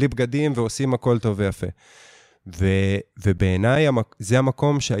 בלי בגדים, ועושים הכל טוב ויפה. ובעיניי זה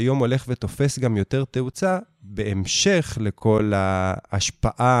המקום שהיום הולך ותופס גם יותר תאוצה, בהמשך לכל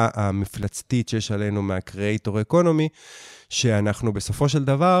ההשפעה המפלצתית שיש עלינו מהקריאייטור אקונומי, שאנחנו בסופו של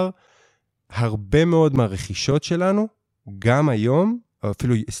דבר, הרבה מאוד מהרכישות שלנו, גם היום,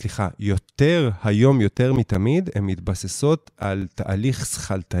 אפילו, יותר היום, יותר מתמיד, הן מתבססות על תהליך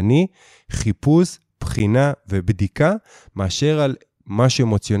שכלתני, חיפוש, בחינה ובדיקה, מאשר על משהו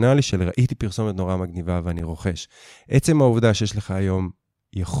אמוציונלי של ראיתי פרסומת נורא מגניבה ואני רוכש. עצם העובדה שיש לך היום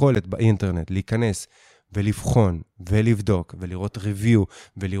יכולת באינטרנט להיכנס ולבחון ולבדוק ולראות ריוויו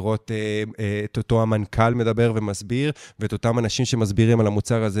ולראות את אותו המנכ"ל מדבר ומסביר ואת אותם אנשים שמסבירים על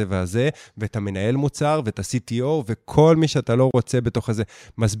המוצר הזה והזה ואת המנהל מוצר ואת ה-CTO וכל מי שאתה לא רוצה בתוך הזה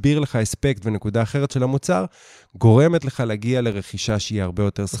מסביר לך אספקט ונקודה אחרת של המוצר, גורמת לך להגיע לרכישה שהיא הרבה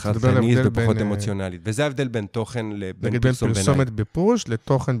יותר שכלתנית ופחות אמוציונלית. וזה ההבדל בין תוכן לבין פרסום בעיניי. פרסומת בפוש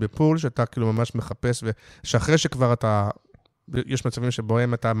לתוכן בפול שאתה כאילו ממש מחפש ושאחרי שכבר אתה יש מצבים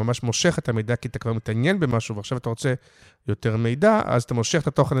שבהם אתה ממש מושך את המידע, כי אתה כבר מתעניין במשהו, ועכשיו אתה רוצה יותר מידע, אז אתה מושך את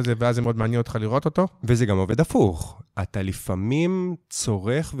התוכן הזה, ואז זה מאוד מעניין אותך לראות אותו. וזה גם עובד הפוך. אתה לפעמים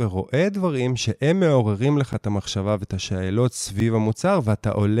צורך ורואה דברים שהם מעוררים לך את המחשבה ואת השאלות סביב המוצר,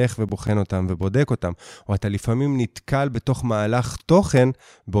 ואתה הולך ובוחן אותם ובודק אותם. או אתה לפעמים נתקל בתוך מהלך תוכן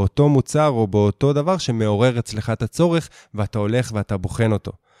באותו מוצר או באותו דבר שמעורר אצלך את הצורך, ואתה הולך ואתה בוחן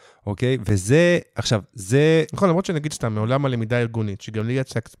אותו. אוקיי? וזה, עכשיו, זה... נכון, למרות שנגיד סתם, מעולם הלמידה הארגונית, שגם לי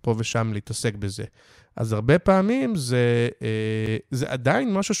יצא פה ושם להתעסק בזה. אז הרבה פעמים זה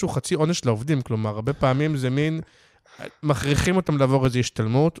עדיין משהו שהוא חצי עונש לעובדים, כלומר, הרבה פעמים זה מין, מכריחים אותם לעבור איזו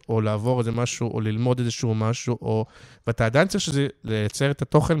השתלמות, או לעבור איזה משהו, או ללמוד איזשהו משהו, ואתה עדיין צריך שזה לייצר את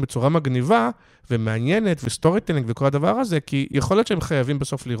התוכן בצורה מגניבה, ומעניינת, וסטורי טלינג וכל הדבר הזה, כי יכול להיות שהם חייבים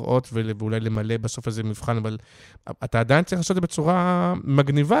בסוף לראות, ואולי למלא בסוף איזה מבחן, אבל אתה עדיין צריך לעשות את זה בצורה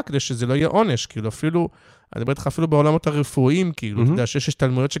מגניבה, כדי שזה לא יהיה עונש, כאילו אפילו, אני מדבר איתך אפילו בעולמות הרפואיים, כאילו, אתה יודע שיש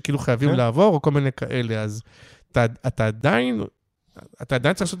השתלמויות שכאילו חייבים לעבור, או כל מיני כאלה, אז אתה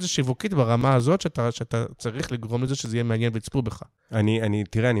עדיין צריך לעשות את זה שיווקית ברמה הזאת, שאתה צריך לגרום לזה שזה יהיה מעניין ויצפו בך.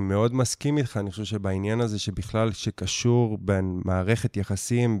 תראה, אני מאוד מסכים איתך, אני חושב שבעניין הזה שבכלל שקשור בין מערכת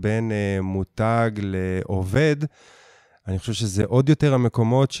יחסים, בין מותג לעובד, אני חושב שזה עוד יותר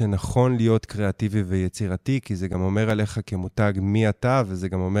המקומות שנכון להיות קריאטיבי ויצירתי, כי זה גם אומר עליך כמותג מי אתה, וזה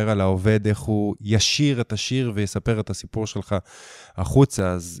גם אומר על העובד איך הוא ישיר את השיר ויספר את הסיפור שלך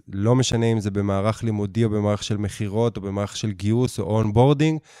החוצה. אז לא משנה אם זה במערך לימודי או במערך של מחירות או במערך של גיוס או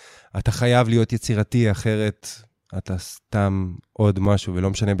אונבורדינג, אתה חייב להיות יצירתי, אחרת אתה סתם עוד משהו, ולא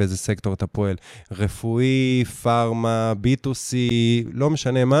משנה באיזה סקטור אתה פועל. רפואי, פארמה, B2C, לא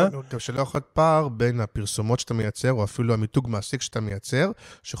משנה מה. גם שלא יכול להיות פער בין הפרסומות שאתה מייצר, או אפילו המיתוג מעסיק שאתה מייצר,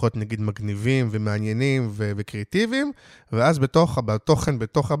 שיכול להיות נגיד מגניבים ומעניינים וקריאטיביים, ואז בתוכן,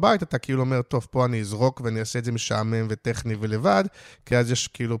 בתוך הבית, אתה כאילו אומר, טוב, פה אני אזרוק ואני אעשה את זה משעמם וטכני ולבד, כי אז יש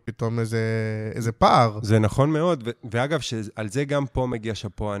כאילו פתאום איזה פער. זה נכון מאוד, ואגב, על זה גם פה מגיע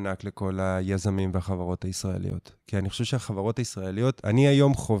שפו ענק לכל היזמים והחברות הישראליות. כי אני חושב שהחברות הישראליות, אני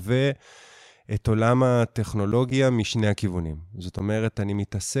היום חווה את עולם הטכנולוגיה משני הכיוונים. זאת אומרת, אני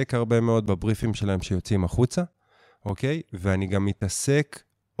מתעסק הרבה מאוד בבריפים שלהם שיוצאים החוצה, אוקיי? ואני גם מתעסק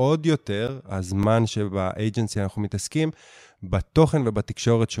עוד יותר, הזמן שבאג'נסי אנחנו מתעסקים, בתוכן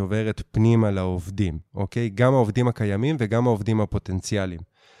ובתקשורת שעוברת פנימה לעובדים, אוקיי? גם העובדים הקיימים וגם העובדים הפוטנציאליים.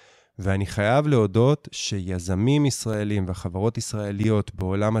 ואני חייב להודות שיזמים ישראלים וחברות ישראליות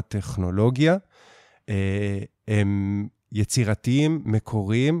בעולם הטכנולוגיה, הם יצירתיים,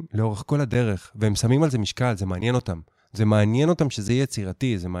 מקוריים, לאורך כל הדרך, והם שמים על זה משקל, זה מעניין אותם. זה מעניין אותם שזה יהיה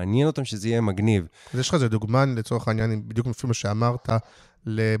יצירתי, זה מעניין אותם שזה יהיה מגניב. אז יש לך איזה דוגמן לצורך העניין, בדיוק לפי מה שאמרת,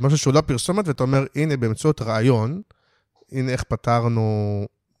 למשהו שהוא לא פרסומת, ואתה אומר, הנה באמצעות רעיון, הנה איך פתרנו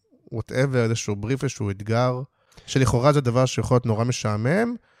whatever, איזשהו בריף, איזשהו אתגר, שלכאורה זה דבר שיכול להיות נורא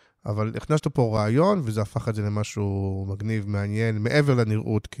משעמם, אבל הכנסנו פה רעיון, וזה הפך את זה למשהו מגניב, מעניין, מעבר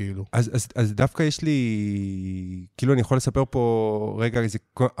לנראות, כאילו. אז דווקא יש לי, כאילו אני יכול לספר פה, רגע,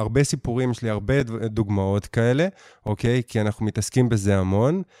 הרבה סיפורים, יש לי הרבה דוגמאות כאלה, אוקיי? כי אנחנו מתעסקים בזה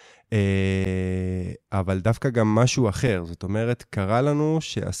המון, אבל דווקא גם משהו אחר. זאת אומרת, קרה לנו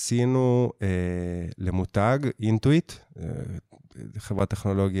שעשינו למותג, אינטואיט, חברת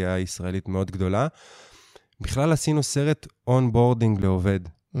טכנולוגיה ישראלית מאוד גדולה, בכלל עשינו סרט אונבורדינג לעובד.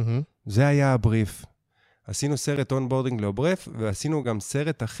 זה היה הבריף. עשינו סרט אונבורדינג לעובד, ועשינו גם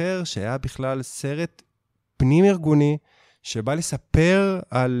סרט אחר, שהיה בכלל סרט פנים ארגוני, שבא לספר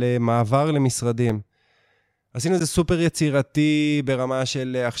על מעבר למשרדים. עשינו זה סופר יצירתי, ברמה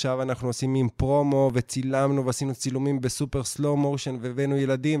של עכשיו אנחנו עושים עם פרומו, וצילמנו, ועשינו צילומים בסופר סלו מושן, והבאנו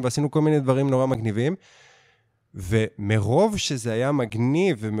ילדים, ועשינו כל מיני דברים נורא מגניבים. ומרוב שזה היה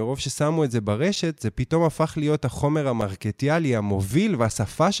מגניב, ומרוב ששמו את זה ברשת, זה פתאום הפך להיות החומר המרקטיאלי, המוביל,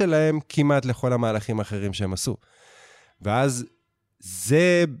 והשפה שלהם כמעט לכל המהלכים האחרים שהם עשו. ואז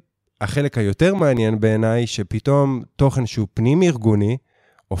זה החלק היותר מעניין בעיניי, שפתאום תוכן שהוא פנים ארגוני,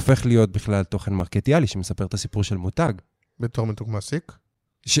 הופך להיות בכלל תוכן מרקטיאלי, שמספר את הסיפור של מותג. בתור מיתוג מעסיק?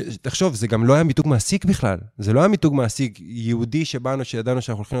 תחשוב, זה גם לא היה מיתוג מעסיק בכלל. זה לא היה מיתוג מעסיק יהודי שבאנו, שידענו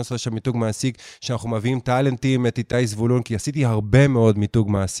שאנחנו הולכים לעשות שם מיתוג מעסיק, שאנחנו מביאים טלנטים, את איתי זבולון, כי עשיתי הרבה מאוד מיתוג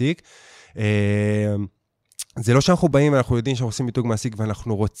מעסיק. זה לא שאנחנו באים ואנחנו יודעים שאנחנו עושים מיתוג מעסיק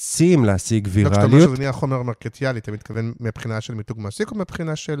ואנחנו רוצים להשיג ויראליות. לא, כשאתה אומר שזה נהיה חומר מרקטיאלי, אתה מתכוון מבחינה של מיתוג מעסיק או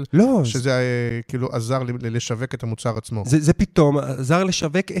מבחינה של... לא. שזה כאילו עזר לשווק את המוצר עצמו? זה פתאום עזר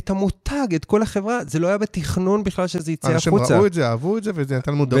לשווק את המותג, את כל החברה. זה לא היה בתכנון בכלל שזה יצא החוצה. אנשים ראו את זה, אהבו את זה, וזה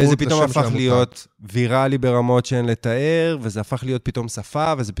נתן מודעות וזה לשם פתאום הפך המותג. להיות ויראלי ברמות שאין לתאר, וזה הפך להיות פתאום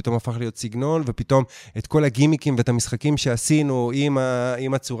שפה, וזה פתאום הפך להיות סגנון, ופתאום את כל הגימיקים ואת המשחקים שעשינו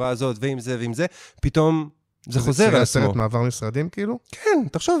עם הצורה הזאת ועם זה ועם זה, פתאום זה חוזר על עצמו. זה סרט מעבר משרדים כאילו? כן,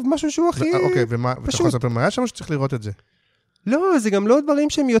 תחשוב, משהו שהוא הכי... אוקיי, ואתה יכול לספר מה היה שם שצריך לראות את זה? לא, זה גם לא דברים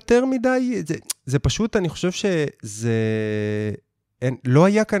שהם יותר מדי... זה פשוט, אני חושב שזה... לא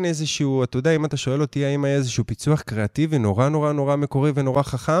היה כאן איזשהו, אתה יודע, אם אתה שואל אותי, האם היה איזשהו פיצוח קריאטיבי, נורא נורא נורא מקורי ונורא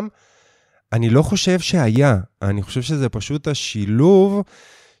חכם, אני לא חושב שהיה. אני חושב שזה פשוט השילוב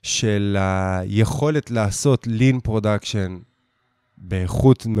של היכולת לעשות lean production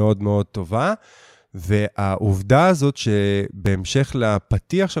באיכות מאוד מאוד טובה, והעובדה הזאת שבהמשך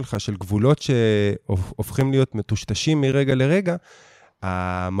לפתיח שלך, של גבולות שהופכים להיות מטושטשים מרגע לרגע,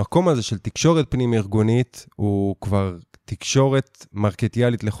 המקום הזה של תקשורת פנים ארגונית, הוא כבר תקשורת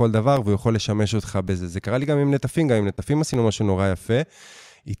מרקטיאלית לכל דבר, והוא יכול לשמש אותך בזה. זה קרה לי גם עם נטפים, גם עם נטפים עשינו משהו נורא יפה.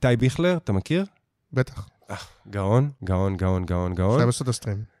 איתי ביכלר, אתה מכיר? בטח. גאון, גאון, גאון, גאון, גאון. שהיה בסוד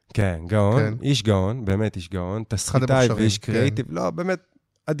הסטרים. כן, גאון, איש גאון, באמת איש גאון. תסחיטאי ואיש קריאיטיב, לא, באמת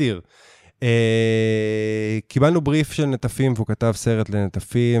אדיר. קיבלנו בריף של נטפים, והוא כתב סרט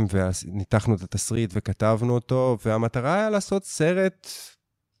לנטפים, וניתחנו את התסריט וכתבנו אותו, והמטרה היה לעשות סרט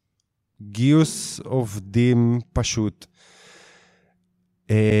גיוס עובדים פשוט.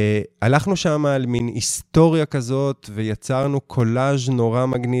 הלכנו שם על מין היסטוריה כזאת, ויצרנו קולאז' נורא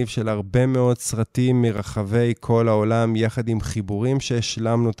מגניב של הרבה מאוד סרטים מרחבי כל העולם, יחד עם חיבורים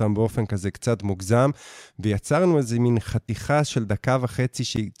שהשלמנו אותם באופן כזה קצת מוגזם, ויצרנו איזה מין חתיכה של 1.5 דקות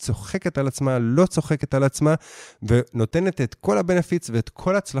שהיא צוחקת על עצמה, לא צוחקת על עצמה, ונותנת את כל הבנפיץ ואת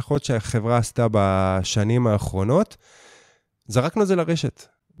כל הצלחות שהחברה עשתה בשנים האחרונות. זרקנו את זה לרשת.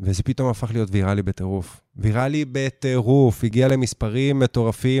 וזה פתאום הפך להיות ויראלי בטירוף. ויראלי בטירוף, הגיע למספרים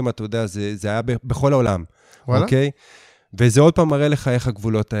מטורפים, אתה יודע, זה היה בכל העולם. וואלה? אוקיי? וזה עוד פעם מראה לך איך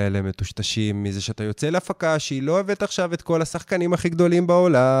הגבולות האלה מטושטשים, מזה שאתה יוצא להפקה, שהיא לא אוהבת עכשיו את כל השחקנים הכי גדולים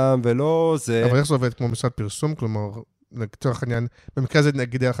בעולם, ולא זה... אבל איך זה עובד כמו משרד פרסום? כלומר, לצורך העניין, במקרה הזה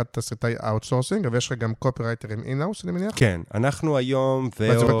נגיד לך תסריטאי אאוטסורסינג, אבל יש לך גם קופירייטרים אין-האוס, אני מניח? כן, אנחנו היום...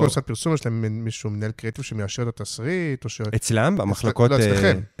 אבל זה כמו משרד פרסום, יש להם מישהו מנהל קריאטיב שמיישר את התסריט, או ש... אצלם, במחלקות... לא,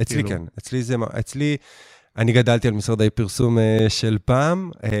 אצלכם. אצלי כן, אצלי... אני גדלתי על משרדי פרסום של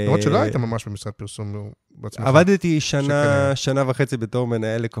פעם. למרות שלא היית ממש במשרד פרסום בעצמך. עבדתי שנה וחצי בתור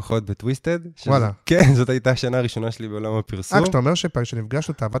מנהל לקוחות בטוויסטד. וואלה. כן, זאת הייתה השנה הראשונה שלי בעולם הפרסום. כשאתה אומר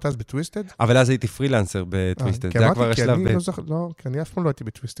שנפגשנו, אתה עבדת אז בטוויסטד? אבל אז הייתי פרילנסר בטוויסטד. זה היה כבר השלב כי אני אף פעם לא הייתי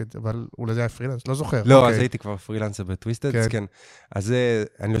בטוויסטד, אבל אולי זה היה פרילנס, לא זוכר. לא, אז הייתי כבר פרילנסר בטוויסטד, כן. אז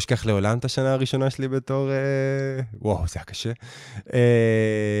אני לא אשכח לעולם את השנה הראשונה שלי בתור... וואו, זה היה קשה.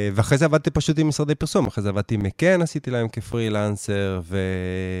 ואחרי זה עבדתי פשוט עם משרדי פרסום, אחרי זה עבדתי מכן, עשיתי להם כפרילנסר,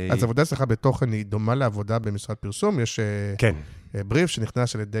 אז עבודה אצלך בתוכן היא דומה לעבודה במשרד פרסום, יש בריף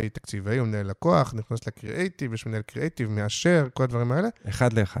שנכנס על ידי תקציבי, הוא מנהל לקוח, נכנס לקריאייטיב, יש מנהל קריאייטיב, מאשר, כל הדברים האלה.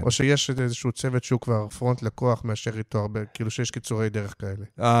 אחד לאחד. או שיש איזשהו צוות שהוא כבר פרונט לקוח, מאשר איתו הרבה, כאילו שיש קיצורי דרך כאלה.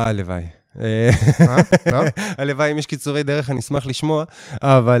 הלוואי. לא? הלוואי, אם יש קיצורי דרך, אני אשמח לשמוע,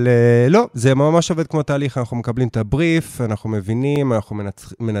 אבל לא, זה ממש עובד כמו תהליך, אנחנו מקבלים את הבריף, אנחנו מבינים, אנחנו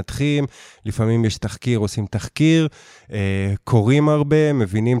מנתחים, לפעמים יש תחקיר, עושים תחקיר, קוראים הרבה,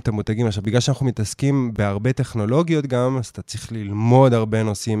 מבינים את המותגים. עכשיו, בגלל שאנחנו מתעסקים בהרבה טכנולוגיות גם, אז אתה צריך ללמוד הרבה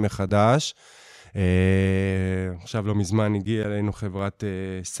נושאים מחדש. עכשיו לא מזמן הגיעה אלינו חברת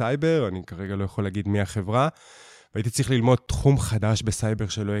סייבר, אני כרגע לא יכול להגיד מי החברה, והייתי צריך ללמוד תחום חדש בסייבר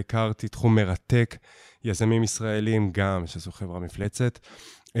שלא הכרתי, תחום מרתק, יזמים ישראלים גם, שזו חברה מפלצת.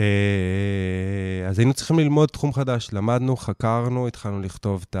 אז היינו צריכים ללמוד תחום חדש, למדנו, חקרנו, התחלנו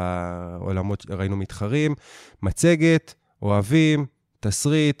לכתוב את העולמות, ראינו מתחרים, מצגת, אוהבים,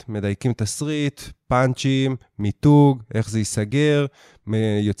 תסריט, מדייקים תסריט, פאנצ'ים, מיתוג, איך זה ייסגר,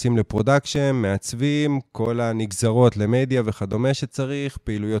 יוצאים לפרודקשן, מעצבים, כל הנגזרות למדיה וכדומה שצריך,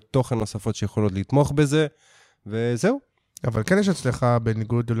 פעילויות תוכן נוספות שיכולות לתמוך בזה, וזהו. אבל כן יש אצלך,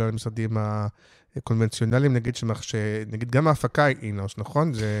 בניגוד אולי למשרדים הקונבנציונליים, נגיד גם ההפקה היא אינאוס,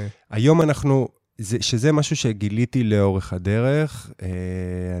 נכון? היום אנחנו, שזה משהו שגיליתי לאורך הדרך,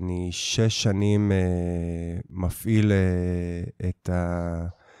 אני 6 שנים מפעיל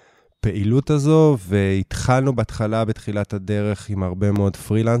הפעילות הזו, והתחלנו בתחילת הדרך עם הרבה מאוד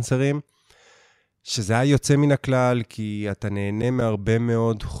פרילנסרים, שזה היה יוצא מן הכלל, כי אתה נהנה מהרבה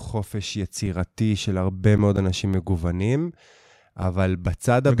מאוד חופש יצירתי של הרבה מאוד אנשים מגוונים, אבל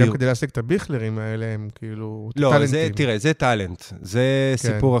בצד וגם כדי להשיג את הביכלרים האלה, הם כאילו טלנטים. תראה, זה טלנט. זה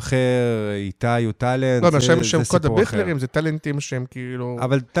סיפור אחר, איתי הוא טלנט. לא, בשם שם קוד הביכלרים, זה טלנטים שהם כאילו...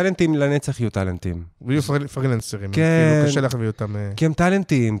 אבל טלנטים לנצח יהיו טלנטים. ויהיו פרילנסרים, כאילו קשה להביא אותם... כי הם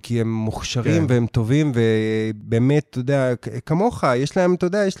טלנטים, כי הם מוכשרים והם טובים, ובאמת, אתה יודע, כמוך, יש להם, אתה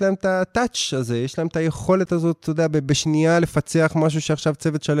יודע, יש להם את הטאץ' הזה, יש להם את היכולת הזאת, אתה יודע, בשנייה לפצח משהו שעכשיו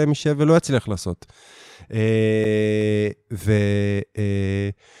צוות שלם יישב ולא יצליח לעשות.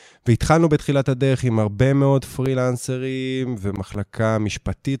 והתחלנו בתחילת הדרך עם הרבה מאוד פרילנסרים ומחלקה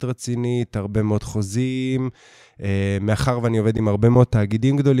משפטית רצינית, הרבה מאוד חוזים. מאחר ואני עובד עם הרבה מאוד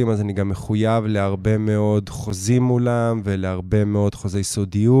תאגידים גדולים, אז אני גם מחויב להרבה מאוד חוזים מולם ולהרבה מאוד חוזי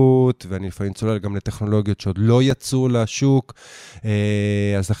סודיות, ואני לפעמים צולל גם לטכנולוגיות שעוד לא יצאו לשוק,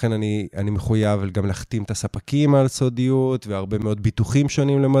 אז לכן אני מחויב גם להחתים את הספקים על סודיות, והרבה מאוד ביטוחים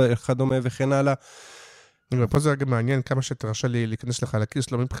שונים לכדומה וכן הלאה. פה זה רגע מעניין כמה שתרשה לי להיכנס לך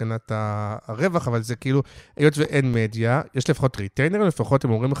לכיס, לא מבחינת הרווח, אבל זה כאילו, היות ואין מדיה, יש לפחות ריטיינר, לפחות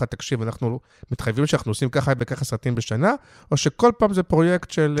הם אומרים לך, תקשיב, אנחנו מתחייבים שאנחנו עושים ככה וככה סרטים בשנה, או שכל פעם זה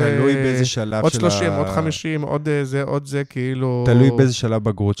פרויקט של... תלוי באיזה שלב עוד 30, עוד 50, עוד זה כאילו... תלוי באיזה שלב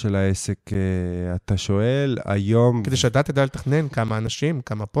בגרות של העסק אתה שואל, היום... כדי שאתה תדע לתכנן כמה אנשים,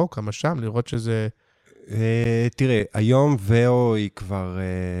 כמה פה, כמה שם, לראות שזה... תראה, היום ואו היא כבר...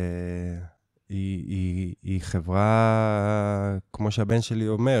 היא חברה, כמו שהבן שלי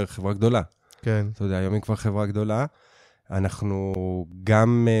אומר, חברה גדולה. כן. אתה יודע, היום היא כבר חברה גדולה. אנחנו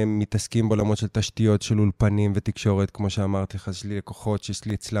גם מתעסקים בעולמות של תשתיות, של אולפנים ותקשורת, כמו שאמרתי לך, יש לי לקוחות שיש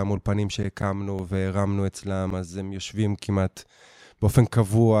לי אצלם אולפנים שהקמנו והרמנו אצלם, אז הם יושבים כמעט באופן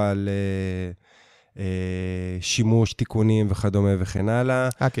קבוע על שימוש, תיקונים וכדומה וכן הלאה.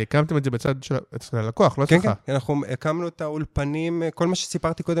 כי הקמתם את זה בצד של הלקוח, לא אצלך? כן, אנחנו הקמנו את האולפנים, כל מה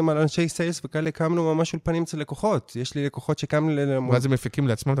שסיפרתי קודם על אנשי סיילס וכאלה, הקמנו ממש אולפנים אצל לקוחות. יש לי לקוחות שקמנו... ואז הם מפיקים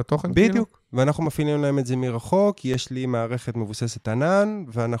לעצמם את התוכן? בדיוק, ואנחנו מפעילים להם את זה מרחוק, יש לי מערכת מבוססת ענן,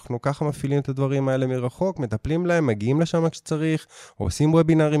 ואנחנו ככה מפעילים את הדברים האלה מרחוק, מטפלים להם, מגיעים לשם כשצריך, או עושים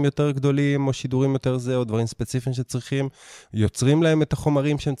וובינרים יותר גדולים, או שידורים יותר זה, או דברים ספציפיים שצריכים, יוצרים להם את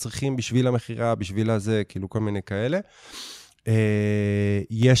החומרים שהם צריכים בשביל המחירה, בשביל הזה, כאילו כל מיני כאלה.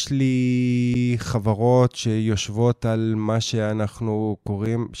 יש לי חברות שיושבות על מה שאנחנו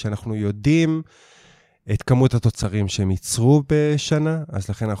קוראים, שאנחנו יודעים את כמות התוצרים שהם ייצרו בשנה, אז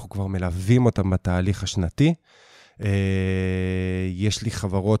לכן אנחנו כבר מלווים אותם בתהליך השנתי. יש לי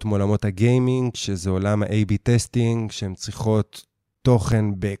חברות מעולמות הגיימינג, שזה עולם ה-AB טסטינג, שהן צריכות תוכן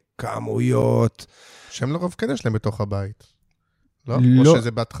בכמויות. שהם לרוב כן יש להם בתוך הבית. לא? או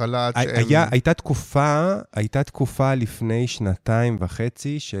שזה בהתחלה... הייתה תקופה לפני 2.5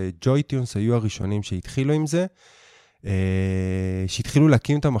 שג'וי-טיונס היו הראשונים שהתחילו עם זה, שהתחילו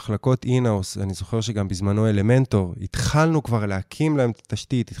להקים את המחלקות אינאוס, אני זוכר שגם בזמנו אלמנטור, התחלנו כבר להקים להם את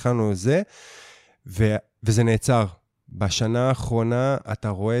התשתית, התחלנו את זה, וזה נעצר. בשנה האחרונה אתה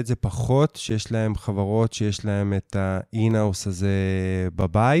רואה את זה פחות, שיש להם חברות שיש להם את האינאוס הזה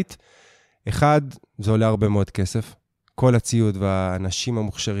בבית. אחד, זה עולה הרבה מאוד כסף. כל הציוד והאנשים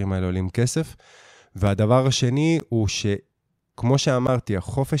המוכשרים האלה עולים כסף. והדבר השני הוא שכמו שאמרתי,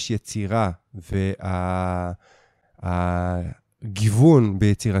 החופש יצירה והגיוון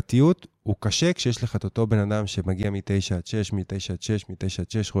ביצירתיות הוא קשה כשיש לך את אותו בן אדם שמגיע מ-9 עד 6, מ-9 עד 6, מ-9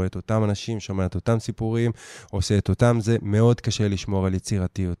 עד 6, רואה את אותם אנשים, שומע את אותם סיפורים, עושה את אותם, זה מאוד קשה לשמור על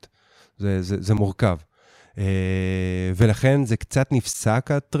יצירתיות. זה מורכב. ולכן זה קצת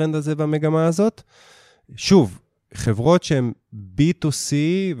נפסק הטרנד הזה והמגמה הזאת. שוב, חברות שהן B2C,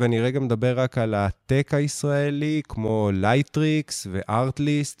 ואני רגע מדבר רק על הטק הישראלי, כמו לייטריקס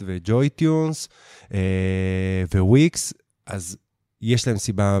וארטליסט וג'וי-טיונס וויקס, אז יש להם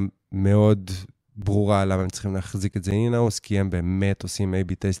סיבה מאוד ברורה למה הם צריכים להחזיק את זה אינאוס, כי הם באמת עושים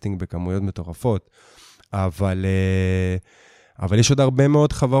A-B טסטינג בכמויות מטורפות. אבל יש עוד הרבה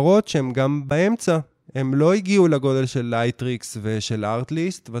מאוד חברות שהן גם באמצע. הם לא הגיעו לגודל של לייטריקס ושל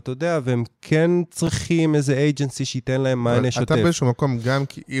ארטליסט, ואתה יודע, והם כן צריכים איזה אייג'נסי שייתן להם מענה שוטף. אתה באיזשהו מקום גם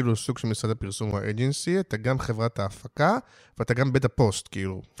כאילו סוג של משרד הפרסום או האייג'נסי, אתה גם חברת ההפקה, ואתה גם בית הפוסט,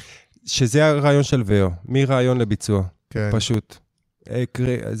 כאילו. שזה הרעיון של ואו, מרעיון לביצוע. כן. פשוט.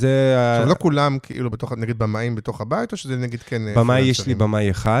 עכשיו, לא כולם כאילו בתוך, נגיד במאים בתוך הבית, או שזה נגיד כן... במאי יש לי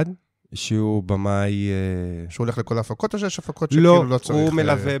במאי אחד, שהוא במאי... שהוא הולך לכל ההפקות, או שיש הפקות שכאילו לא צריך... לא, הוא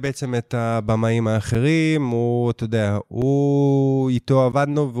מלווה בעצם את הבמאים האחרים, הוא, אתה יודע, הוא איתו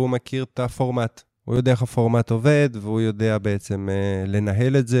עבדנו, והוא מכיר את הפורמט. הוא יודע איך הפורמט עובד, והוא יודע בעצם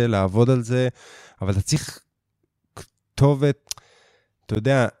לנהל את זה, לעבוד על זה, אבל אתה צריך כתובת, אתה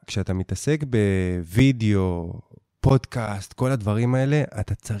יודע, כשאתה מתעסק בווידאו, פודקאסט, כל הדברים האלה,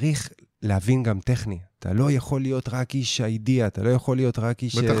 אתה צריך להבין גם טכני. אתה לא יכול להיות רק איש האידיה, אתה לא יכול להיות רק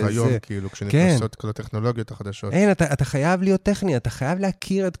איש... בטח היום, כאילו, כשנכנסות כל הטכנולוגיות החדשות. אין, אתה חייב להיות טכני, אתה חייב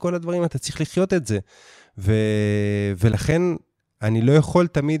להכיר את כל הדברים, אתה צריך לחיות את זה. ולכן אני לא יכול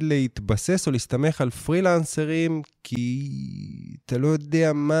תמיד להתבסס או להסתמך על פרילנסרים, כי אתה לא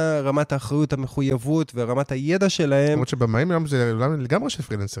יודע מה רמת האחריות, המחויבות ורמת הידע שלהם. למרות שבמאים היום זה לגמרי של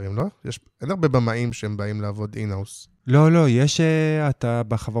פרילנסרים, לא? אין הרבה במאים שהם באים לעבוד אין-האוס. לא, יש,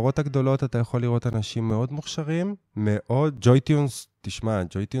 בחברות הגדולות אתה יכול לראות אנשים מאוד מוכשרים, מאוד, ג'וי-טיונס, תשמע,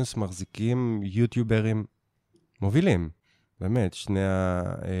 ג'וי-טיונס מחזיקים יוטיוברים מובילים, באמת, שני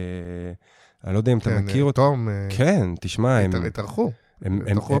אני לא יודע אם אתה מכיר אותו. תום. כן, תשמע, הם... התארחו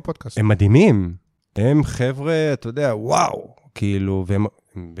בפודקאסט. הם מדהימים. הם חבר'ה, אתה יודע, וואו, כאילו, והם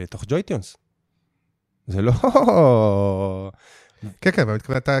בתוך ג'וי-טיונס. זה לא... כן,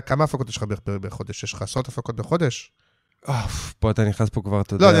 כמה הפקות יש לך בחודש? יש לך עשרות הפקות בחודש? פה אתה נכנס פה כבר,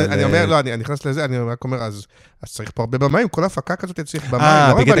 אתה יודע... אני נכנס לזה, אני רק אומר, אז צריך פה הרבה במים, כל הפקה כזאת צריך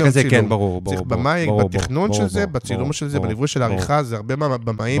במים. בקטע כזה, כן, ברור. צריך במים, בתכנון של זה, בצילום של זה, בליווי של העריכה, זה הרבה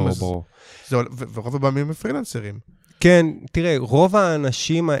במים, ורוב הבמים הם פרילנסרים. כן, תראה, רוב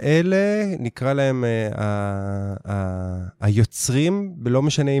האנשים האלה, נקרא להם היוצרים, לא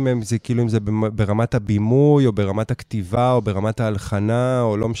משנה אם זה כאילו אם זה ברמת הבימוי, או ברמת הכתיבה, או ברמת ההלחנה,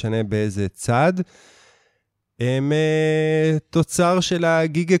 או לא משנה באיזה צד, הם תוצר של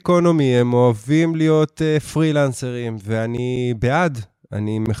הגיג אקונומי, הם אוהבים להיות פרילנסרים, ואני בעד,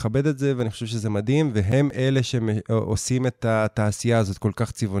 אני מכבד את זה, ואני חושב שזה מדהים, והם אלה שעושים את התעשייה הזאת כל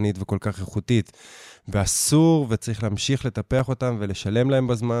כך צבעונית וכל כך איכותית, ואסור וצריך להמשיך לטפח אותם, ולשלם להם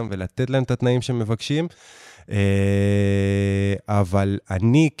בזמן, ולתת להם את התנאים שהם מבקשים, אבל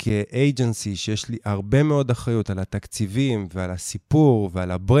אני כאג'נסי, שיש לי הרבה מאוד אחריות על התקציבים, ועל הסיפור,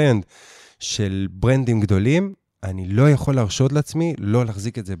 ועל הברנד, של ברנדים גדולים, אני לא יכול להרשות לעצמי לא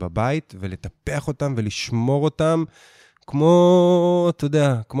להחזיק את זה בבית, ולטפח אותם ולשמור אותם, כמו, אתה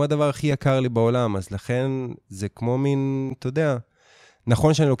יודע, כמו הדבר הכי יקר לי בעולם, אז לכן זה כמו מין, אתה יודע,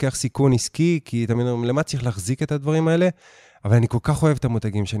 נכון שאני לוקח סיכון עסקי, כי תמיד למה צריך להחזיק את הדברים האלה, אבל אני כל כך אוהב את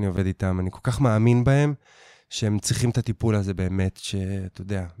המותגים שאני עובד איתם, אני כל כך מאמין בהם, שהם צריכים את הטיפול הזה באמת, שאתה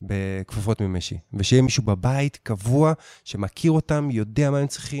יודע, בכפפות ממשי. ושיהיה מישהו בבית קבוע, שמכיר אותם, יודע מה הם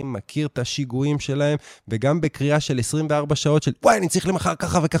צריכים, מכיר את השיגועים שלהם, וגם בקריאה של 24 שעות של, וואי, אני צריך למחר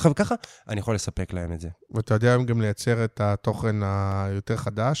ככה וככה וככה, אני יכול לספק להם את זה. ואתה יודע גם לייצר את התוכן היותר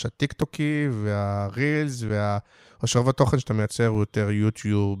חדש, הטיק-טוקי והרילס, או שרוב התוכן שאתה מייצר הוא יותר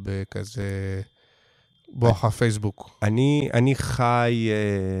יוטיוב, כזה... בואכה פייסבוק. אני חי,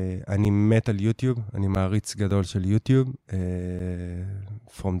 אני מת על יוטיוב, אני מעריץ גדול של יוטיוב,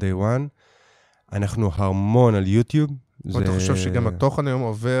 from day one. אנחנו המון על יוטיוב. אתה חושב שגם התוכן היום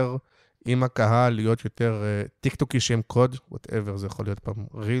עובר עם הקהל להיות יותר טיק-טוקי שם קוד, whatever, זה יכול להיות פעם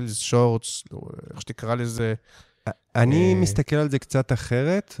רילס, שורטס, איך שתקרא לזה. אני מסתכל על זה קצת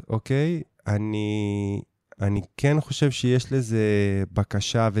אחרת, אוקיי? אני כן חושב שיש לזה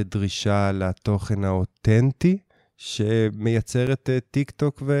בקשה ודרישה לתוכן האותנטי, שמייצר את טיק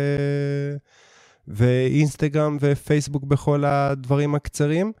טוק ואינסטגרם ופייסבוק בכל הדברים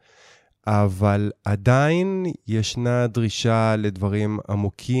הקצרים, אבל עדיין ישנה דרישה לדברים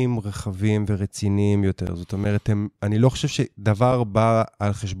עמוקים, רחבים ורציניים יותר. זאת אומרת, אני לא חושב שדבר בא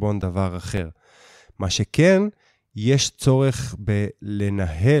על חשבון דבר אחר. מה שכן, יש צורך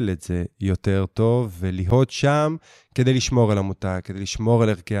בלנהל את זה יותר טוב, ולהיות שם כדי לשמור על המותג, כדי לשמור על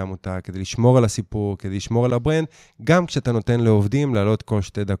ערכי המותג, כדי לשמור על הסיפור, כדי לשמור על הברנד, גם כשאתה נותן לעובדים לעלות כל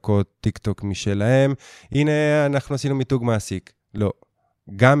 2 דקות טיק טוק משלהם, הנה אנחנו עשינו מיתוג מעסיק. לא,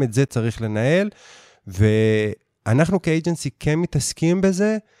 גם את זה צריך לנהל, ואנחנו כאג'נסי כן מתעסקים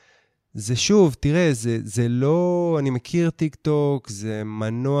בזה, זה שוב, תראה, זה לא, אני מכיר טיק טוק, זה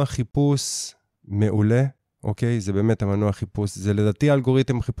מנוע חיפוש מעולה, אוקיי? זה באמת המנוע חיפוש. זה לדעתי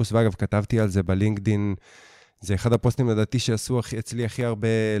אלגוריתם חיפוש, ואגב, כתבתי על זה בלינקדין, זה אחד הפוסטים לדעתי שעשו אצלי הכי הרבה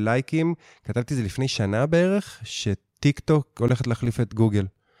לייקים. כתבתי זה לפני שנה בערך, שטיק טוק הולכת להחליף את גוגל.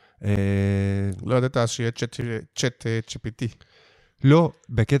 לא ידעת שיהיה צ'אט GPT. לא,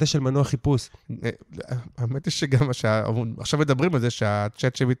 בקטע של מנוע חיפוש. האמת היא שגם עכשיו מדברים על זה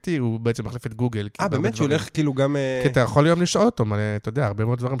שהצ'אט GPT הוא בעצם מחליף את גוגל. באמת שהוא הולך כאילו גם... כי אתה יכול היום לשאול אותו, אתה יודע, הרבה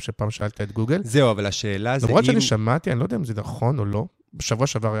מאוד דברים שפעם שאלת את גוגל. זהו, אבל השאלה זה... למרות שאני שמעתי, אני לא יודע אם זה נכון או לא, בשבוע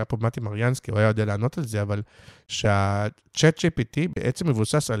שעבר היה פה מתי מריאנסקי, הוא היה יודע לענות על זה, אבל שהצ'אט GPT בעצם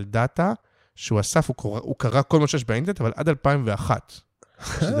מבוסס על דאטה שהוא אסף, הוא קרא כל מה שיש באינטרנט, אבל עד 2001.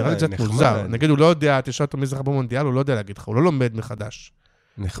 שזה נראה לי קצת מוזר. נגיד, הוא לא יודע, תשאל אותו מי זכה במונדיאל, הוא לא יודע להגיד לך, הוא לא לומד מחדש.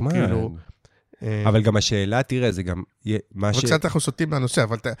 נחמד. אבל גם השאלה, תראה, זה גם... קצת אנחנו סוטים מהנושא,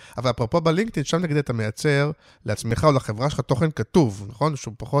 אבל אפרופו בלינקדאין, שם נגיד אתה מייצר לעצמך או לחברה שלך תוכן כתוב, נכון?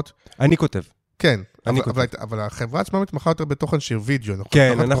 שהוא פחות... אני כותב. כן, אבל החברה עצמה מתמחה יותר בתוכן של וידאו, נכון?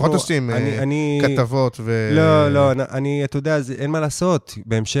 כן, אנחנו... פחות עושים כתבות ו... לא, אתה יודע, אין מה לעשות.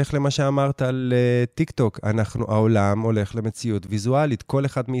 בהמשך למה שאמרת על טיק טוק, העולם הולך למציאות ויזואלית. כל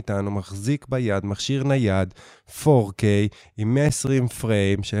אחד מאיתנו מחזיק ביד, מכשיר נייד, 4K, עם 120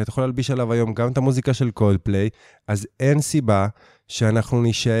 פריים, שאתה יכול להלביש עליו היום גם את המוזיקה של קולדפליי, אז אין סיבה שאנחנו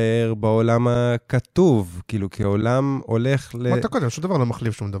נשאר בעולם הכתוב, כאילו, כי העולם הולך מה אתה קודם? שום דבר לא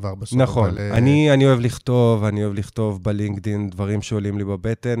מחליף שום דבר בסוף. נכון. אני אוהב לכתוב בלינקדאין דברים שעולים לי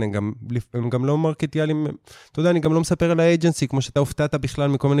בבטן, הם גם לא מרקטיאליים, אתה יודע, אני גם לא מספר על האג'נסי, כמו שאתה הופתעת בכלל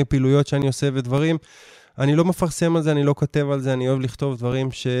מכל מיני פעילויות שאני עושה ודברים, אני לא מפרסם על זה, אני לא כותב על זה, אני אוהב לכתוב דברים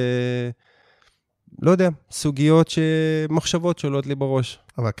לא יודע, סוגיות מחשבות שעולות לי בראש.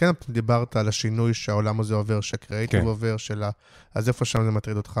 אבל כן דיברת על השינוי שהעולם הזה עובר, שקריאייטיב עובר שלה, אז איפה שם זה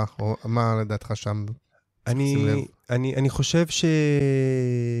מטריד אותך? או מה לדעתך שם? אני חושב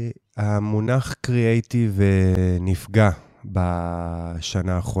שהמונח קריאייטיב נפגע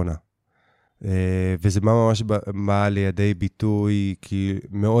בשנה האחרונה. וזה ממש בא לידי ביטוי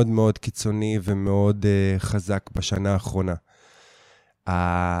מאוד מאוד קיצוני ומאוד חזק בשנה האחרונה.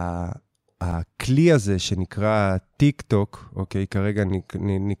 הכלי הזה שנקרא טיק טוק, אוקיי, כרגע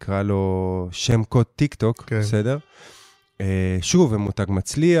נקרא לו שם קוד טיק טוק, כן. בסדר? שוב, הם מותג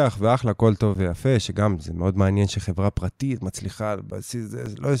מצליח ואחלה, הכל טוב ויפה, שגם זה מאוד מעניין שחברה פרטית מצליחה,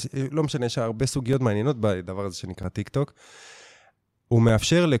 לא משנה, יש הרבה סוגיות מעניינות בדבר הזה שנקרא טיק טוק. הוא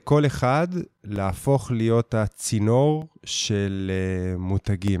מאפשר לכל אחד להפוך להיות הצינור של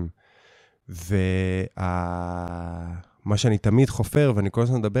מותגים. מה שאני תמיד חופר, ואני כל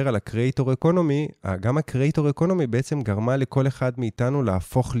הזמן מדבר על הקריאטור אקונומי, גם הקריאטור אקונומי בעצם גרמה לכל אחד מאיתנו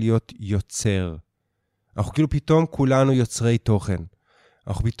להפוך להיות יוצר. אנחנו כאילו פתאום כולנו יוצרי תוכן.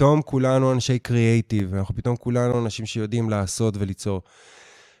 אנחנו פתאום כולנו אנשי קריאייטיב, אנחנו פתאום כולנו אנשים שיודעים לעשות וליצור.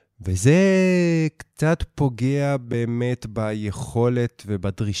 וזה קצת פוגע באמת ביכולת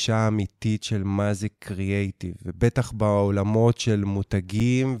ובדרישה האמיתית של מה זה קריאייטיב, ובטח בעולמות של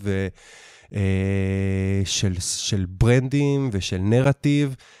מותגים של ברנדים ושל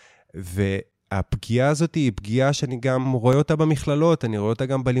נרטיב, והפגיעה הזאת היא פגיעה שאני גם רואה אותה במכללות, אני רואה אותה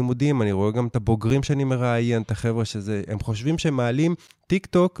גם בלימודים, אני רואה גם את הבוגרים שאני מראיין, את החבר'ה שזה, הם חושבים שהם מעלים טיק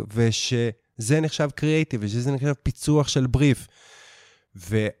טוק, ושזה נחשב קריאייטיב, ושזה נחשב פיצוח של בריף.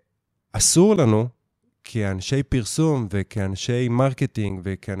 ואסור לנו, כאנשי פרסום וכאנשי מרקטינג,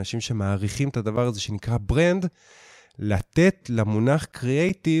 וכאנשים שמעריכים את הדבר הזה שנקרא ברנד, לתת למונח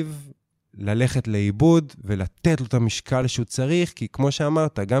קריאייטיב, ללכת לאיבוד ולתת לו את המשקל שהוא צריך, כי כמו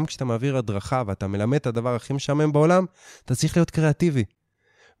שאמרת, גם כשאתה מעביר הדרכה ואתה מלמד את הדבר הכי משעמם בעולם, אתה צריך להיות קריאטיבי.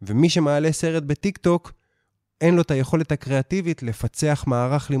 ומי שמעלה סרט בטיק טוק, אין לו את היכולת הקריאטיבית לפצח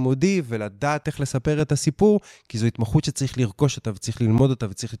מערך לימודי ולדעת איך לספר את הסיפור, כי זו התמחות שצריך לרכוש אותה וצריך ללמוד אותה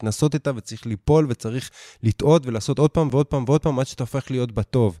וצריך להתנסות אותה וצריך ליפול וצריך לטעות ולעשות עוד פעם ועוד פעם ועוד פעם עד שאתה הופך להיות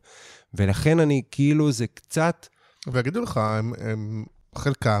בטוב. ולכן אני כאילו זה קצת... ויגידו לך, הם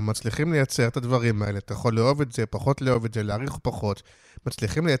חלקם מצליחים לייצר את הדברים האלה, אתה יכול לאהוב את זה, פחות לאהוב את זה, להעריך פחות,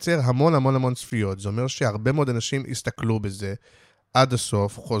 מצליחים לייצר המון המון המון צפיות, זה אומר שהרבה מאוד אנשים הסתכלו בזה עד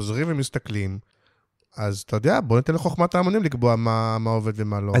הסוף, חוזרים ומסתכלים, אז אתה יודע, בוא ניתן לחוכמת ההמונים לקבוע מה עובד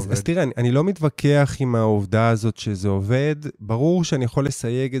ומה לא עובד. אז תראה, אני לא מתווכח עם העובדה הזאת שזה עובד, ברור שאני יכול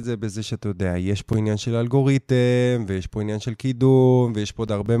לסייג את זה בזה שאתה יודע, יש פה עניין של אלגוריתם, ויש פה עניין של קידום, ויש פה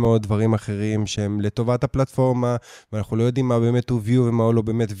עוד הרבה מאוד דברים אחרים שהם לטובת הפלטפורמה, ואנחנו לא יודעים מה באמת הוא view ומה לא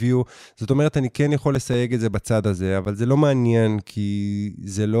באמת view, זאת אומרת, אני כן יכול לסייג את זה בצד הזה, אבל זה לא מעניין, כי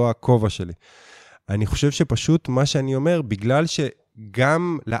זה לא הכובע שלי. אני חושב שפשוט מה שאני אומר, בגלל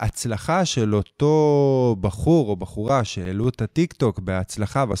גם להצלחה של אותו בחור או בחורה שהעלו את הטיק-טוק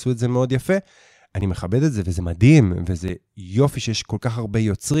בהצלחה ועשו את זה מאוד יפה, אני מכבד את זה וזה מדהים וזה יופי שיש כל כך הרבה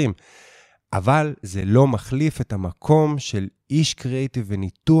יוצרים, אבל זה לא מחליף את המקום של איש קריאיטיב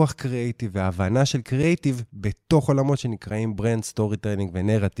וניתוח קריאיטיב והבנה של קריאיטיב בתוך עולמות שנקראים ברנד, סטורי טיילינג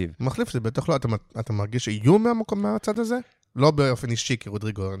ונרטיב. מחליף זה בטח לא, אתה מרגיש איום מהצד הזה? לא באופן אישי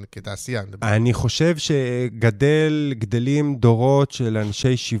כרודריגו, כתעשיין. אני חושב שגדלים דורות של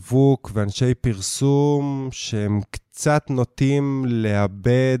אנשי שיווק ואנשי פרסום שהם קצת נוטים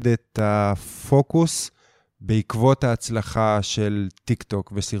לאבד את הפוקוס בעקבות ההצלחה של טיק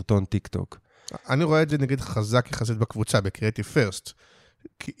טוק וסרטון טיק טוק. אני רואה את זה נגיד חזק יחסית בקבוצה, בקריאטיב פרסט.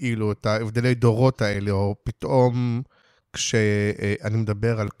 כאילו את ההבדלי דורות האלה, או פתאום כשאני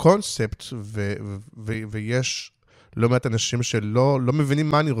מדבר על קונספט ויש לא מעט אנשים שלא מבינים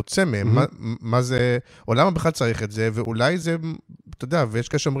מה אני רוצה מהם, מה זה, או למה בכלל צריך את זה, ואולי זה, אתה יודע, ויש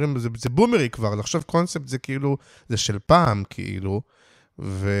כאלה שאומרים, זה בומרי כבר, לחשוב קונספט זה כאילו, זה של פעם, כאילו,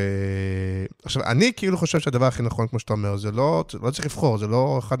 עכשיו, אני כאילו חושב שהדבר הכי נכון, כמו שאתה אומר, זה לא צריך לבחור, זה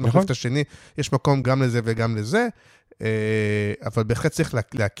לא אחד מחליף את השני, יש מקום גם לזה וגם לזה, אבל בהחלט צריך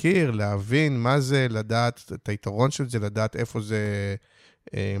להכיר, להבין מה זה, לדעת את היתרון של זה, לדעת איפה זה,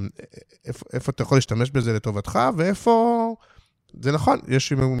 איפה אתה יכול להשתמש בזה לטובתך, ואיפה, זה נכון,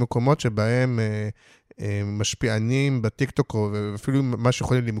 יש מקומות שבהם משפיענים בטיקטוק, ואפילו מה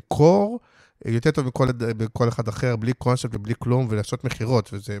שיכולים למכור, יותר טוב מכל אחד אחר, בלי קונספט ובלי כלום, ולעשות מחירות,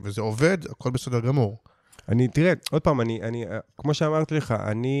 וזה עובד, הכל בסדר גמור. תראה, עוד פעם, כמו שאמרתי לך,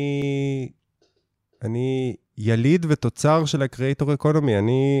 אני יליד ותוצר של הקריאטור אקונומי,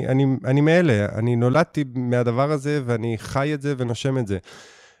 אני מאלה, אני נולדתי מהדבר הזה, ואני חי את זה ונושם את זה.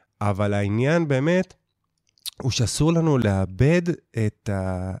 אבל העניין באמת, הוא שאסור לנו לאבד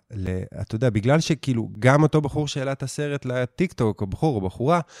אתה יודע, בגלל שכאילו גם אותו בחור שהעלה את הסרט לטיקטוק, או בחור או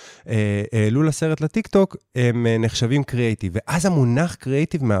בחורה, העלו לסרט לטיקטוק, הם נחשבים קריאיטיב, ואז המונח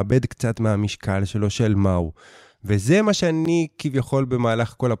קריאיטיב מאבד קצת מהמשקל שלו של מהו. וזה מה שאני כביכול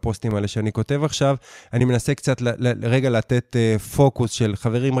במהלך כל הפוסטים האלה שאני כותב עכשיו, אני מנסה קצת רגע לתת פוקוס של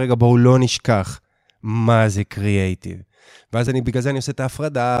חברים, רגע בואו לא נשכח מה זה קריאיטיב. ואז בגלל זה אני עושה את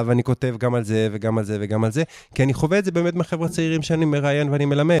ההפרדה, ואני כותב גם על זה, וגם על זה, וגם על זה, כי אני חווה את זה באמת מהחבר'ה צעירים שאני מראיין ואני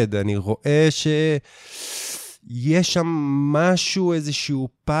מלמד. אני רואה שיש שם משהו, איזשהו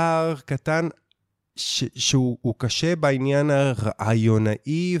פער קטן, שהוא קשה בעניין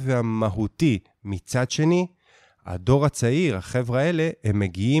הרעיונאי והמהותי. מצד שני, הדור הצעיר, החבר'ה האלה, הם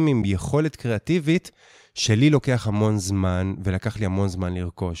מגיעים עם יכולת קריאטיבית, שלי לוקח המון זמן, ולקח לי המון זמן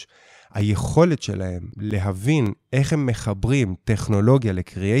לרכוש. היכולת שלהם להבין איך הם מחברים טכנולוגיה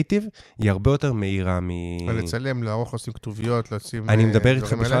לקריאייטיב, היא הרבה יותר מהירה לצלם, לערוך, לשים כתוביות, לשים... אני מדבר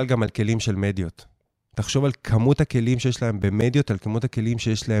איתך בכלל גם על כלים של מדיות. תחשוב על כמות הכלים שיש להם במדיות, על כמות הכלים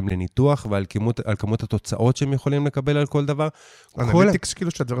שיש להם לניתוח, ועל כמות התוצאות שהם יכולים לקבל על כל דבר. אנליטיקס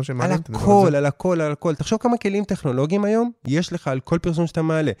כאילו של הדברים שהם מעלים. על הכל. תחשוב כמה כלים טכנולוגיים היום יש לך על כל פרסום שאתה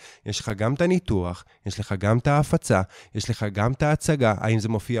מעלה. יש לך גם את הניתוח, יש לך גם את ההפצה, יש לך גם את ההצגה, האם זה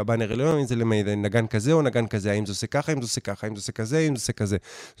מופיע בנר אלוהים, האם זה נגן כזה או נגן כזה, האם זה עושה ככה, האם זה עושה ככה, האם זה עושה כזה, האם זה עושה כזה.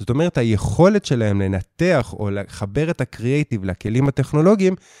 זאת אומרת, היכולת שלהם לנתח או לחבר את הקריאייטיב לכלים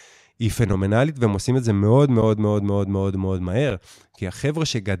הטכנולוגיים, היא פנומנלית, והם עושים את זה מאוד מאוד מאוד מאוד מאוד מאוד מהר, כי החבר'ה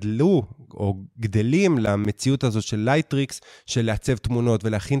שגדלו או גדלים למציאות הזאת של לייטריקס, של לעצב תמונות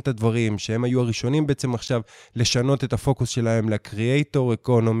ולהכין את הדברים, שהם היו הראשונים בעצם עכשיו לשנות את הפוקוס שלהם לקריאייטור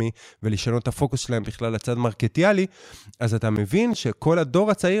אקונומי, ולשנות את הפוקוס שלהם בכלל לצד מרקטיאלי, אז אתה מבין שכל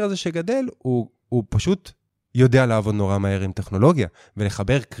הדור הצעיר הזה שגדל, הוא פשוט יודע לעבוד נורא מהר עם טכנולוגיה,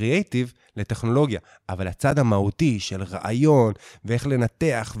 ולחבר קריאייטיב לטכנולוגיה, אבל הצד המהותי של רעיון, ואיך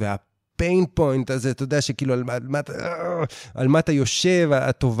לנתח, pain point הזה, אתה יודע שכאילו על מה אתה יושב,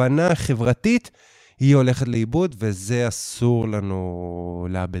 התובנה החברתית, היא הולכת לאיבוד, וזה אסור לנו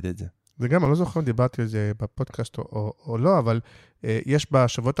לאבד את זה. וגם, אני לא זוכר אם דיברתי על זה בפודקאסט או לא, אבל יש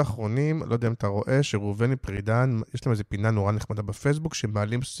בשבועות האחרונים, לא יודע אם אתה רואה, שראובני פרידן, יש להם איזו פינה נורא נחמדה בפייסבוק,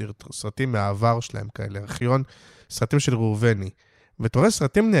 שמעלים סרטים מהעבר שלהם כאלה, ארכיון סרטים של ראובני. ואתה רואה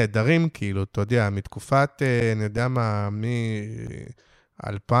סרטים נהדרים, כאילו, אתה יודע, מתקופת, אני יודע מה,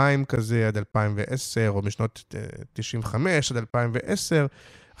 מ-2000 כזה עד 2010, או משנות 95 עד 2010.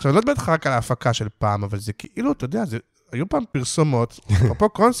 עכשיו, אני לא מדבר רק על ההפקה של פעם, אבל זה כאילו, אתה יודע, היו פעם פרסומות, פה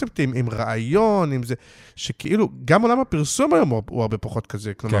קונספטים עם רעיון, עם זה, שכאילו, גם עולם הפרסום היום הוא הרבה פחות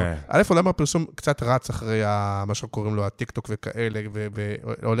כזה. כלומר, א', עולם הפרסום קצת רץ אחרי מה שקוראים לו, הטיק-טוק וכאלה,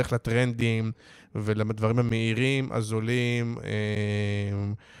 והולך לטרנדים, ולדברים המהירים, הזולים,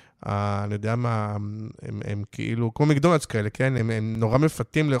 אני יודע מה, הם כאילו, כמו מקדונלדס כאלה, כן? הם נורא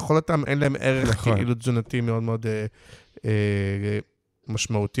מפתים לאכול אותם, אין להם ערך כאילו תזונתי מאוד מאוד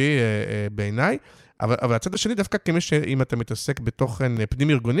משמעותי בעיניי. אבל הצד השני, דווקא כמי שאם אתה מתעסק בתוכן פנים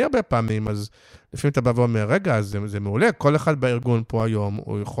ארגוני הרבה פעמים, אז לפעמים אתה בא ואומר, רגע, זה מעולה, כל אחד בארגון פה היום,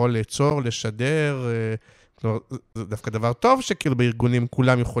 הוא יכול ליצור, לשדר, זה דווקא דבר טוב שכאילו בארגונים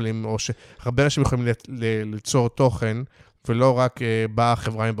כולם יכולים, או שהרבה אנשים יכולים ליצור תוכן, ולא רק באה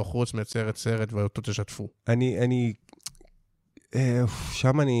החברה מבחוץ, מייצרת סרט, ואותו תשתפו.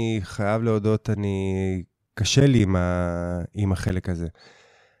 שם אני חייב להודות, קשה לי עם החלק הזה.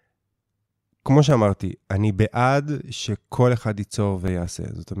 כמו שאמרתי, אני בעד שכל אחד ייצור ויעשה.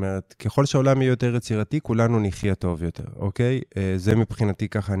 זאת אומרת, ככל שהעולם יהיה יותר יצירתי, כולנו נחיה טוב יותר, אוקיי? זה מבחינתי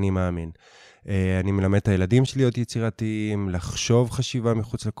ככה אני מאמין. אני מלמד את הילדים שלי להיות יצירתיים, לחשוב חשיבה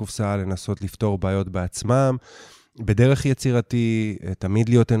מחוץ לקופסה, לנסות לפתור בעיות בעצמם, בדרך יצירתי, תמיד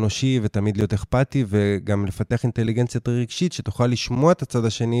להיות אנושי ותמיד להיות אכפתי, וגם לפתח אינטליגנציה רגשית, שתוכל לשמוע את הצד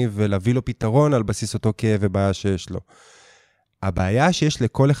השני ולהביא לו פתרון על בסיס אותו כאב ובעיה שיש לו. הבעיה שיש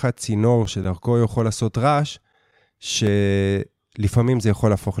לכל אחד צינור שדרכו יכול לעשות רעש, שלפעמים זה יכול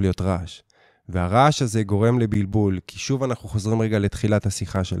להפוך להיות רעש. והרעש הזה גורם לבלבול, כי שוב אנחנו חוזרים רגע לתחילת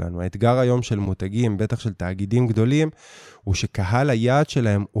השיחה שלנו. האתגר היום של מותגים, בטח של תאגידים גדולים, הוא שקהל היעד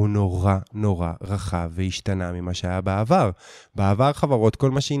שלהם הוא נורא נורא רחב והשתנה ממה שהיה בעבר. בעבר חברות,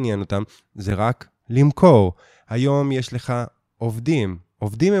 כל מה שעניין אותם זה רק למכור. היום יש לך עובדים.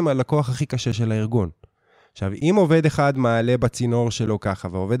 עובדים הם הלקוח הכי קשה של הארגון. עכשיו, אם עובד אחד מעלה בצינור שלו ככה,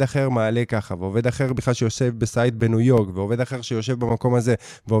 ועובד אחר מעלה ככה, ועובד אחר בכלל שיושב בסייט בניו יורק, ועובד אחר שיושב במקום הזה,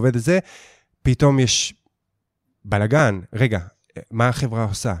 ועובד זה, פתאום יש בלגן. רגע, מה החברה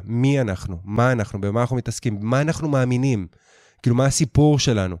עושה? מי אנחנו? מה אנחנו? במה אנחנו מתעסקים? מה אנחנו מאמינים? כאילו, מה הסיפור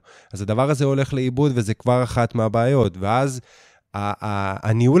שלנו? אז הדבר הזה הולך לאיבוד, וזה כבר אחת מהבעיות. ואז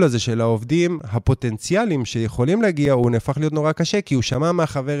הניהול הזה של העובדים, הפוטנציאלים שיכולים להגיע, הוא נהפך להיות נורא קשה, כי הוא שמע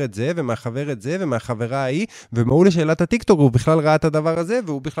מהחבר את זה, ומהחבר את זה, ומהחברה ההיא, ומעול לשאלת הטיקטוק, הוא בכלל ראה את הדבר הזה,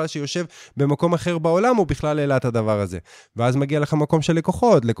 והוא בכלל שיושב במקום אחר בעולם, הוא בכלל העלה את הדבר הזה. ואז מגיע לך מקום של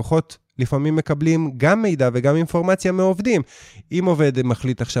לקוחות. לקוחות לפעמים מקבלים גם מידע וגם אינפורמציה מעובדים. אם עובד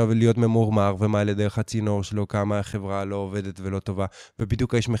מחליט עכשיו להיות ממורמר, ומעלה דרך הצינור שלו כמה החברה לא עובדת ולא טובה,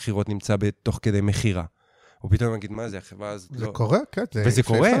 ובדיוק האיש מחירות נמצא בתוך כדי מחירה. הוא פתאום נגיד, מה זה, החברה הזאת לא... זה קורה, כן. וזה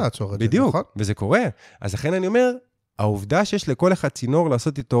קורה, בדיוק, וזה קורה. אז לכן אני אומר, העובדה שיש לכל אחד צינור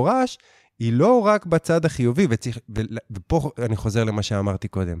לעשות איתו רעש, היא לא רק בצד החיובי, ופה אני חוזר למה שאמרתי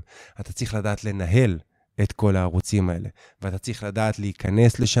קודם. אתה צריך לדעת לנהל את כל הערוצים האלה, ואתה צריך לדעת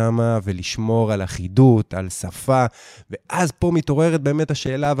להיכנס לשם ולשמור על אחידות, על שפה, ואז פה מתעוררת באמת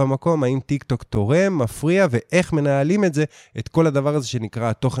השאלה והמקום, האם טיקטוק תורם, מפריע, ואיך מנהלים את זה, את כל הדבר הזה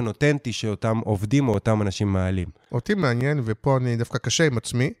שנקרא תוכן אותנטי שאותם עובדים או אותם אנשים מעלים. אותי מעניין, ופה אני דווקא קשה עם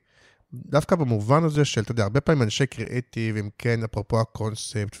עצמי, דווקא במובן הזה של, אתה יודע, הרבה פעמים אנשי קריאטיב, הם כן, אפרופו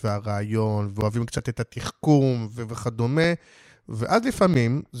הקונספט והרעיון, ואוהבים קצת את התחכום וכדומה, ואז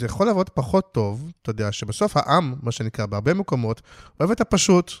לפעמים זה יכול לעבוד פחות טוב, אתה יודע, שבסוף העם, מה שנקרא, בהרבה מקומות, אוהב את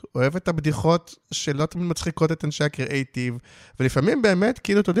הפשוט, אוהב את הבדיחות שלא תמיד מצחיקות את אנשי הקריאטיב, ולפעמים באמת,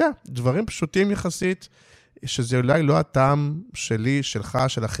 כאילו, אתה יודע, דברים פשוטים יחסית, שזה אולי לא הטעם שלי, שלך,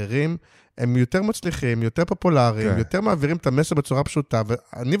 של אחרים, הם יותר מצליחים, יותר פופולריים, יותר מעבירים את המסר בצורה פשוטה,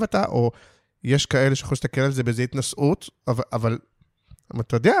 ואני ואתה, או יש כאלה שיכול להסתכל על זה באיזו התנסות, אבל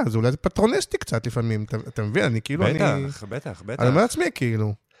אתה יודע, זה אולי זה פטרוניסטי קצת לפעמים, אתה מבין? אני כאילו, בטח. אני אומר לעצמי,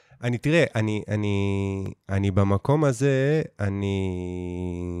 כאילו. תראה, אני במקם הזה,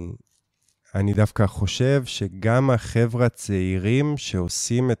 אני דווקא חושב שגם החבר'ה הצעירים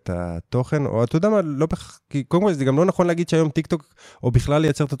שעושים את התוכן, או אתה יודע מה, לא כי קודם כל זה גם לא נכון להגיד שהיום טיקטוק, או בכלל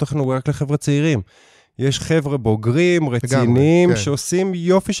לייצר את התוכן הוא רק לחבר'ה צעירים. יש חבר'ה בוגרים, רציניים, שעושים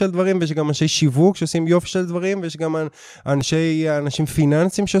יופי של דברים, ויש גם אנשי שיווק שעושים יופי של דברים, ויש גם אנשים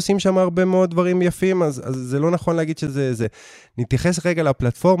פיננסיים שעושים שם הרבה מאוד דברים יפים, אז זה לא נכון להגיד שזה זה. נתייחס רגע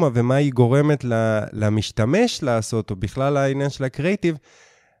לפלטפורמה, ומה היא גורמת למשתמש לעשות, או בכלל העניין של הקריאטיב,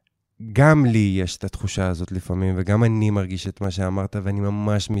 גם לי יש את התחושה הזאת לפעמים, וגם אני מרגיש את מה שאמרת, ואני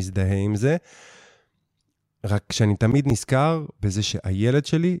ממש מזדהה עם זה, רק שאני תמיד נזכר בזה שהילד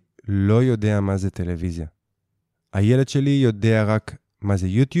שלי לא יודע מה זה טלוויזיה. הילד שלי יודע רק מה זה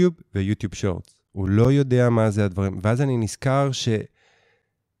יוטיוב ויוטיוב שורטס. הוא לא יודע מה זה הדברים. ואז אני נזכר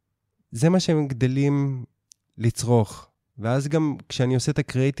שזה מה שהם גדלים לצרוך. ואז גם כשאני עושה את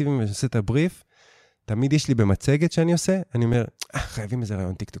הקריאטיבים ואני עושה את הבריף, תמיד יש לי במצגת שאני עושה, אני אומר, חייבים איזה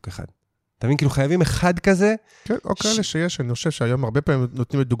רעיון טיקטוק אחד. תמיד כאילו חייבים אחד כזה. כן, או כאלה שיש, אני חושב שהיום הרבה פעמים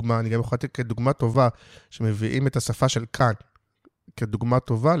נותנים את דוגמה, אני גם יכול לתת כדוגמה טובה, שמביאים את השפה של כאן, כדוגמה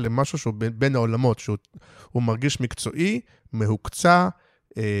טובה למשהו שהוא בין העולמות, שהוא מרגיש מקצועי, מהוקצע,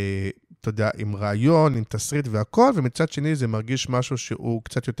 אתה יודע, עם רעיון, עם תסריט והכל, ומצד שני זה מרגיש משהו שהוא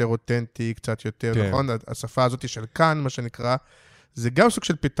קצת יותר אותנטי, קצת יותר, כן. נכון? השפה הזאת של כאן, מה שנקרא, זה גם סוג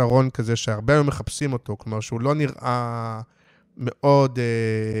של פתרון כזה שהרבה היום מחפשים אותו, כלומר שהוא לא נראה מאוד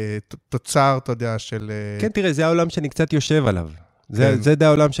תוצר, אתה יודע, של... כן, תראה, זה העולם שאני קצת יושב עליו. זה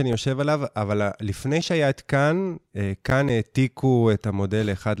העולם שאני יושב עליו, אבל לפני שהיה את כאן העתיקו את המודל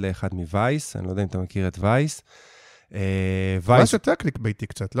אחד לאחד מווייס, אני לא יודע אם אתה מכיר את וייס. וייס יותר קליק ביתי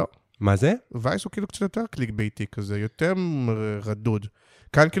קצת, לא? מה זה? וייס הוא כאילו קצת יותר קליק ביתי כזה, יותר רדוד.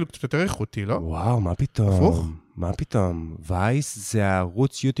 כאן כאילו קצת יותר איכותי, לא? וואו, מה פתאום? הפוך? מה פתאום? וייס זה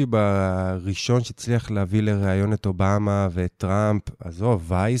הערוץ יוטיוב הראשון שהצליח להביא לראיון את אובמה ואת טראמפ.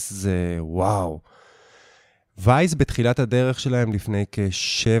 עזוב, וייס זה וואו. וייס בתחילת הדרך שלהם לפני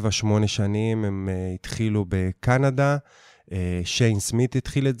כ7-8 שנים, הם התחילו בקנדה, שיין סמית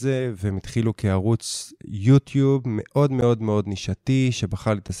התחיל את זה, והם התחילו כערוץ יוטיוב מאוד מאוד מאוד נישתי,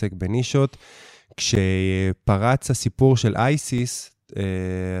 שבחר להתעסק בנישות. כשפרץ הסיפור של אייסיס,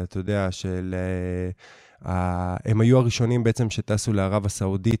 אתה יודע, הם היו הראשונים בעצם שטסו לערב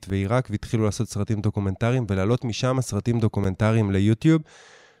הסעודית ועיראק, והתחילו לעשות סרטים דוקומנטריים, ולעלות משם סרטים דוקומנטריים ליוטיוב,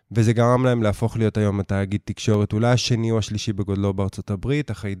 וזה גרם להם להפוך להיות היום התאגיד תקשורת, אולי השני או השלישי בגודלו בארצות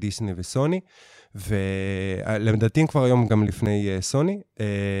הברית, אחרי דיסני וסוני, ולמדתים כבר היום גם לפני סוני,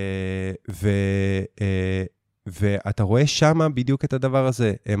 ואתה רואה שמה בדיוק את הדבר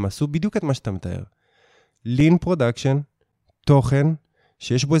הזה, הם עשו בדיוק את מה שאתה מתאר. לין פרודקשן, תוכן,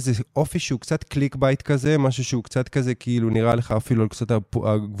 שיש בו איזה אופי שהוא קצת קליק בייט כזה, משהו שהוא קצת כזה, כאילו נראה לך אפילו על קצת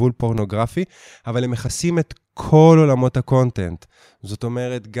הגבול פורנוגרפי, אבל הם מכסים את כל עולמות הקונטנט. זאת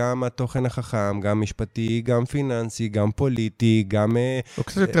אומרת, גם התוכן החכם, גם משפטי, גם פיננסי, גם פוליטי, גם... הוא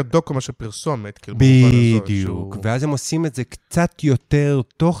קצת יותר דוקו של פרסומת. בדיוק. ואז הם עושים את זה קצת יותר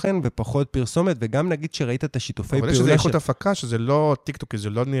תוכן ופחות פרסומת, וגם נגיד שראית את השיתופי פעולה... אבל יש איזה איכות הפקה, שזה לא טיקטוק, זה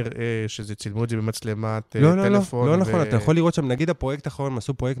לא נראה שזה צילמו את זה במצלמת טלפון. לא נכון, אתה יכול לראות שם, נגיד הפרויקט האחרון, הם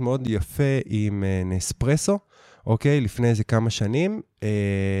עשו פרויקט מאוד יפה עם נספרסו, אוקיי, לפני איזה כמה שנים,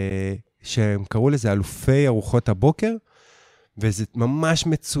 שהם קראו לזה אלופי ארוחות הבוקר, וזה ממש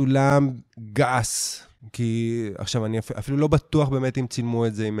מצולם גס, כי עכשיו אני אפילו לא בטוח באמת אם צילמו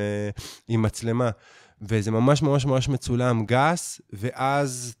את זה עם מצלמה, וזה ממש ממש ממש מצולם גס,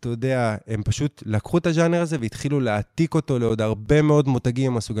 ואז, אתה יודע, הם פשוט לקחו את הז'אנר הזה, והתחילו להעתיק אותו לעוד הרבה מאוד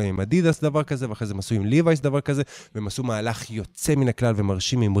מותגים, הם עשו גם עם אדידס דבר כזה, ואחרי זה הם עשו עם ליווייס דבר כזה, והם עשו מהלך יוצא מן הכלל,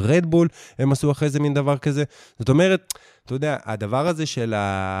 ומרשים עם רדבול, הם עשו אחרי זה מין דבר כזה. זאת אומרת, אתה יודע, הדבר הזה של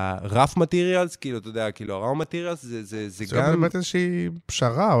הרף מטריאלס, כאילו, אתה יודע, כאילו, הרף מטריאלס, זה גם... זה באמת איזושהי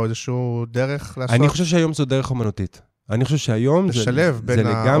פשרה, או איזשהו דרך לעשות... אני חושב שהיום זו דרך אומנותית. אני חושב שהיום לשלב בין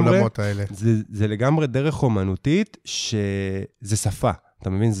העולמות האלה. זה לגמרי דרך אומנותית, שזה שפה. אתה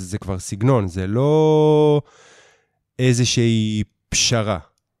מבין? זה כבר סגנון, זה לא איזושהי פשרה.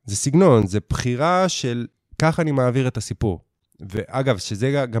 זה סגנון, זה בחירה של ככה אני מעביר את הסיפור. ואגב,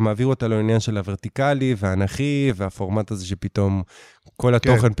 שזה גם מעביר אותה לעניין של הוורטיקלי והאנכי, והפורמט הזה שפתאום, כל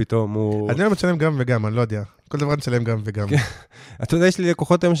התוכן פתאום הוא... אני לא מצלם גם וגם, אני לא יודע. כל דבר נצלם גם וגם. אתה יודע, יש לי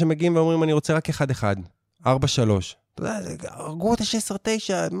לקוחות היום שמגיעים ואומרים, אני רוצה רק 1-1, 4-3. אתה יודע, הרגו את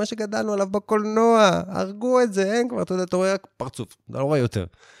ה-6-9, מה שגדלנו עליו בקולנוע, הרגו את זה, אין כבר, אתה יודע, אתה רואה רק פרצוף, אתה לא רואה יותר.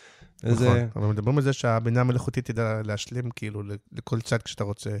 נכון, אבל מדברים על זה שהבינה המלאכותית תדע להשלים כאילו לכל צד כשאתה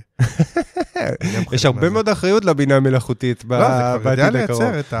רוצה. יש הרבה מאוד אחריות לבינה המלאכותית בעתיד הקרוב.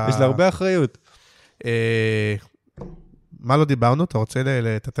 יש לה הרבה אחריות. מה לא דיברנו?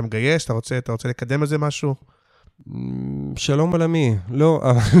 אתה מגייס? אתה רוצה לקדם איזה משהו? שלום עולמי, לא.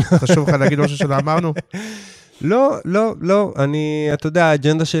 חשוב לך להגיד משהו שלא אמרנו? לא, אתה יודע,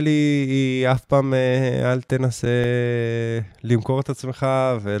 האג'נדה שלי היא אף פעם אל תנסה למכור את עצמך,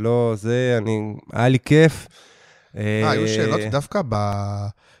 ולא זה, היה לי כיף. היו שאלות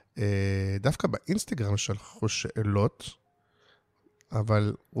דווקא באינסטגרם שלחו שאלות,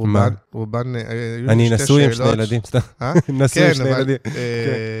 אבל רובן, אני נשוי עם 2 ילדים, סתם. נשוי עם 2 ילדים.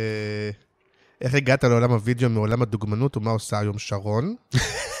 איך הגעת לעולם הוידאו מעולם הדוגמנות, ומה עושה היום שרון?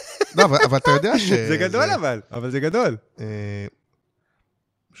 לא, אבל אתה יודע ש... זה גדול אבל זה גדול.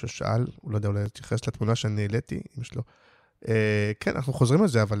 ששאל, הוא לא יודע, אולי תתייחס לתמונה שאני העליתי, אם יש לו. כן, אנחנו חוזרים על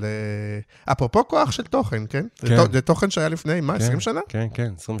זה, אבל... אפרופו כוח של תוכן, כן? זה תוכן שהיה לפני, מה, 20 שנה?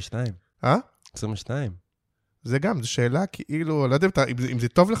 כן, 22. 22. זה גם, זו שאלה כאילו, לא יודע אם זה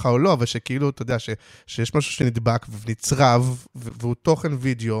טוב לך או לא, אבל שכאילו, אתה יודע, שיש משהו שנדבק ונצרב, והוא תוכן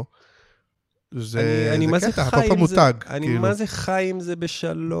וידאו, זה קטע, אפרופו מותג. אני מה זה חי עם זה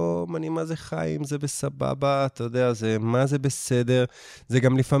בשלום, אני מה זה חי עם זה בסבבה, אתה יודע, מה זה בסדר. זה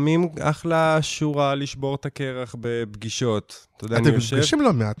גם לפעמים אחלה שורה לשבור את הקרח בפגישות. אתם מפגשים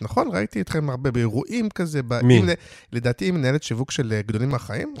לא מעט, נכון? ראיתי אתכם הרבה באירועים כזה. מי? לדעתי היא מנהלת שיווק של גדולים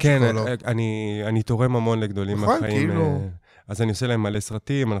מהחיים? כן, אני תורם המון לגדולים מהחיים. אז אני עושה להם מלא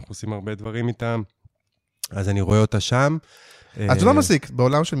סרטים, אנחנו עושים הרבה דברים איתם. אז אני רואה אותה שם. אז זה לא מזיק,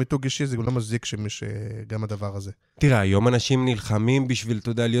 בעולם של מיתוג אישי זה לא מזיק שגם הדבר הזה. תראה, היום אנשים נלחמים בשביל, אתה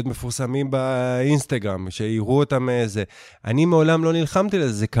יודע, להיות מפורסמים באינסטגרם, שיראו אותם איזה. אני מעולם לא נלחמתי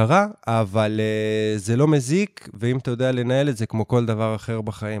לזה, זה קרה, אבל זה לא מזיק, ואם אתה יודע לנהל את זה כמו כל דבר אחר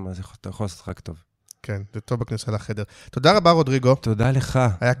בחיים, אז אתה יכול לעשות לך טוב. כן, זה טוב בכניסה לחדר. תודה רבה, רודריגו. תודה לך.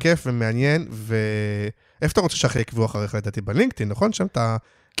 היה כיף ומעניין, ואיפה אתה רוצה שאחרי יקבעו אחריך לדעתי בלינקדאין, נכון? שם אתה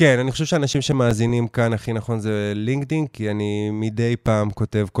כן, אני חושב שאנשים שמאזינים כאן הכי נכון זה לינקדין, כי אני מדי פעם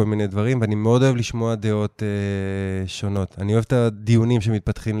כותב כל מיני דברים, ואני מאוד אוהב לשמוע דעות שונות. אני אוהב את הדיונים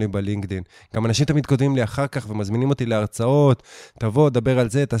שמתפתחים לי בלינקדין. גם אנשים תמיד כותבים לי אחר כך ומזמינים אותי להרצאות, תבוא, דבר על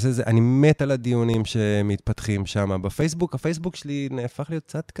זה, תעשה זה. אני מת על הדיונים שמתפתחים שם. בפייסבוק, הפייסבוק שלי נהפך להיות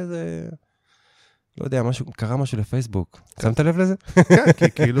קצת כזה... לא יודע, קרה משהו לפייסבוק. שמת לב לזה? כן,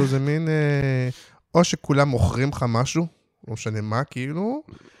 כי כאילו זה מין... או שכולם מוכרים לך משהו, לא משנה מה, כאילו.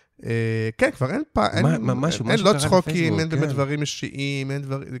 כן, כבר אין אין לא צחוקים, אין באמת דברים אישיים, אין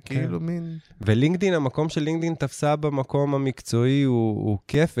דברים, זה כאילו מין... ולינקדין, המקום של לינקדין תפסה במקום המקצועי הוא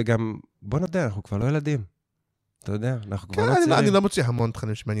כיף, וגם, בוא נדע, אנחנו כבר לא ילדים. אתה יודע, אנחנו כבר לא צעירים. אני לא מוציא המון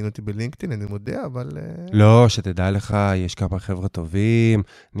תכנים שמעניין אותי בלינקדין, אני מודה, אבל... לא, שתדע לך, יש כמה חבר'ה טובים,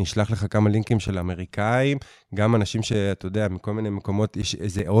 אני אשלח לך כמה לינקים של אמריקאים, גם אנשים שאתה יודע, מכל מיני מקומות, יש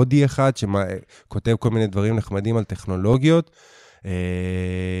איזה אודי אחד שכותב כל מיני דברים נחמדים על טכנולוגיות,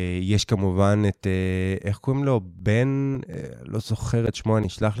 יש כמובן את, איך קוראים לו? בן, לא זוכר את שמו, אני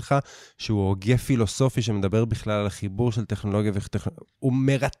אשלח לך, שהוא הוגה פילוסופי שמדבר בכלל על החיבור של טכנולוגיה וטכנולוגיה. הוא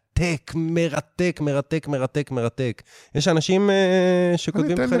מרתק, מרתק, מרתק, מרתק, מרתק. יש אנשים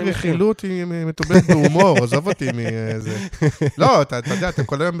שכותבים אני אתן לי רכילות מטובלת בהומור, עזוב אותי מזה. לא, אתה יודע, אתה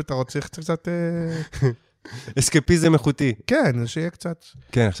כל היום אתה רוצה קצת... אסקפיזם איכותי. כן, שיהיה קצת.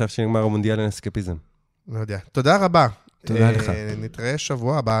 כן, עכשיו שנגמר המונדיאל אין אסקפיזם. לא יודע. תודה רבה. תודה לך. נתראה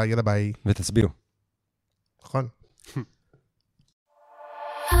שבוע הבא, יאללה ביי. ותצביעו. נכון.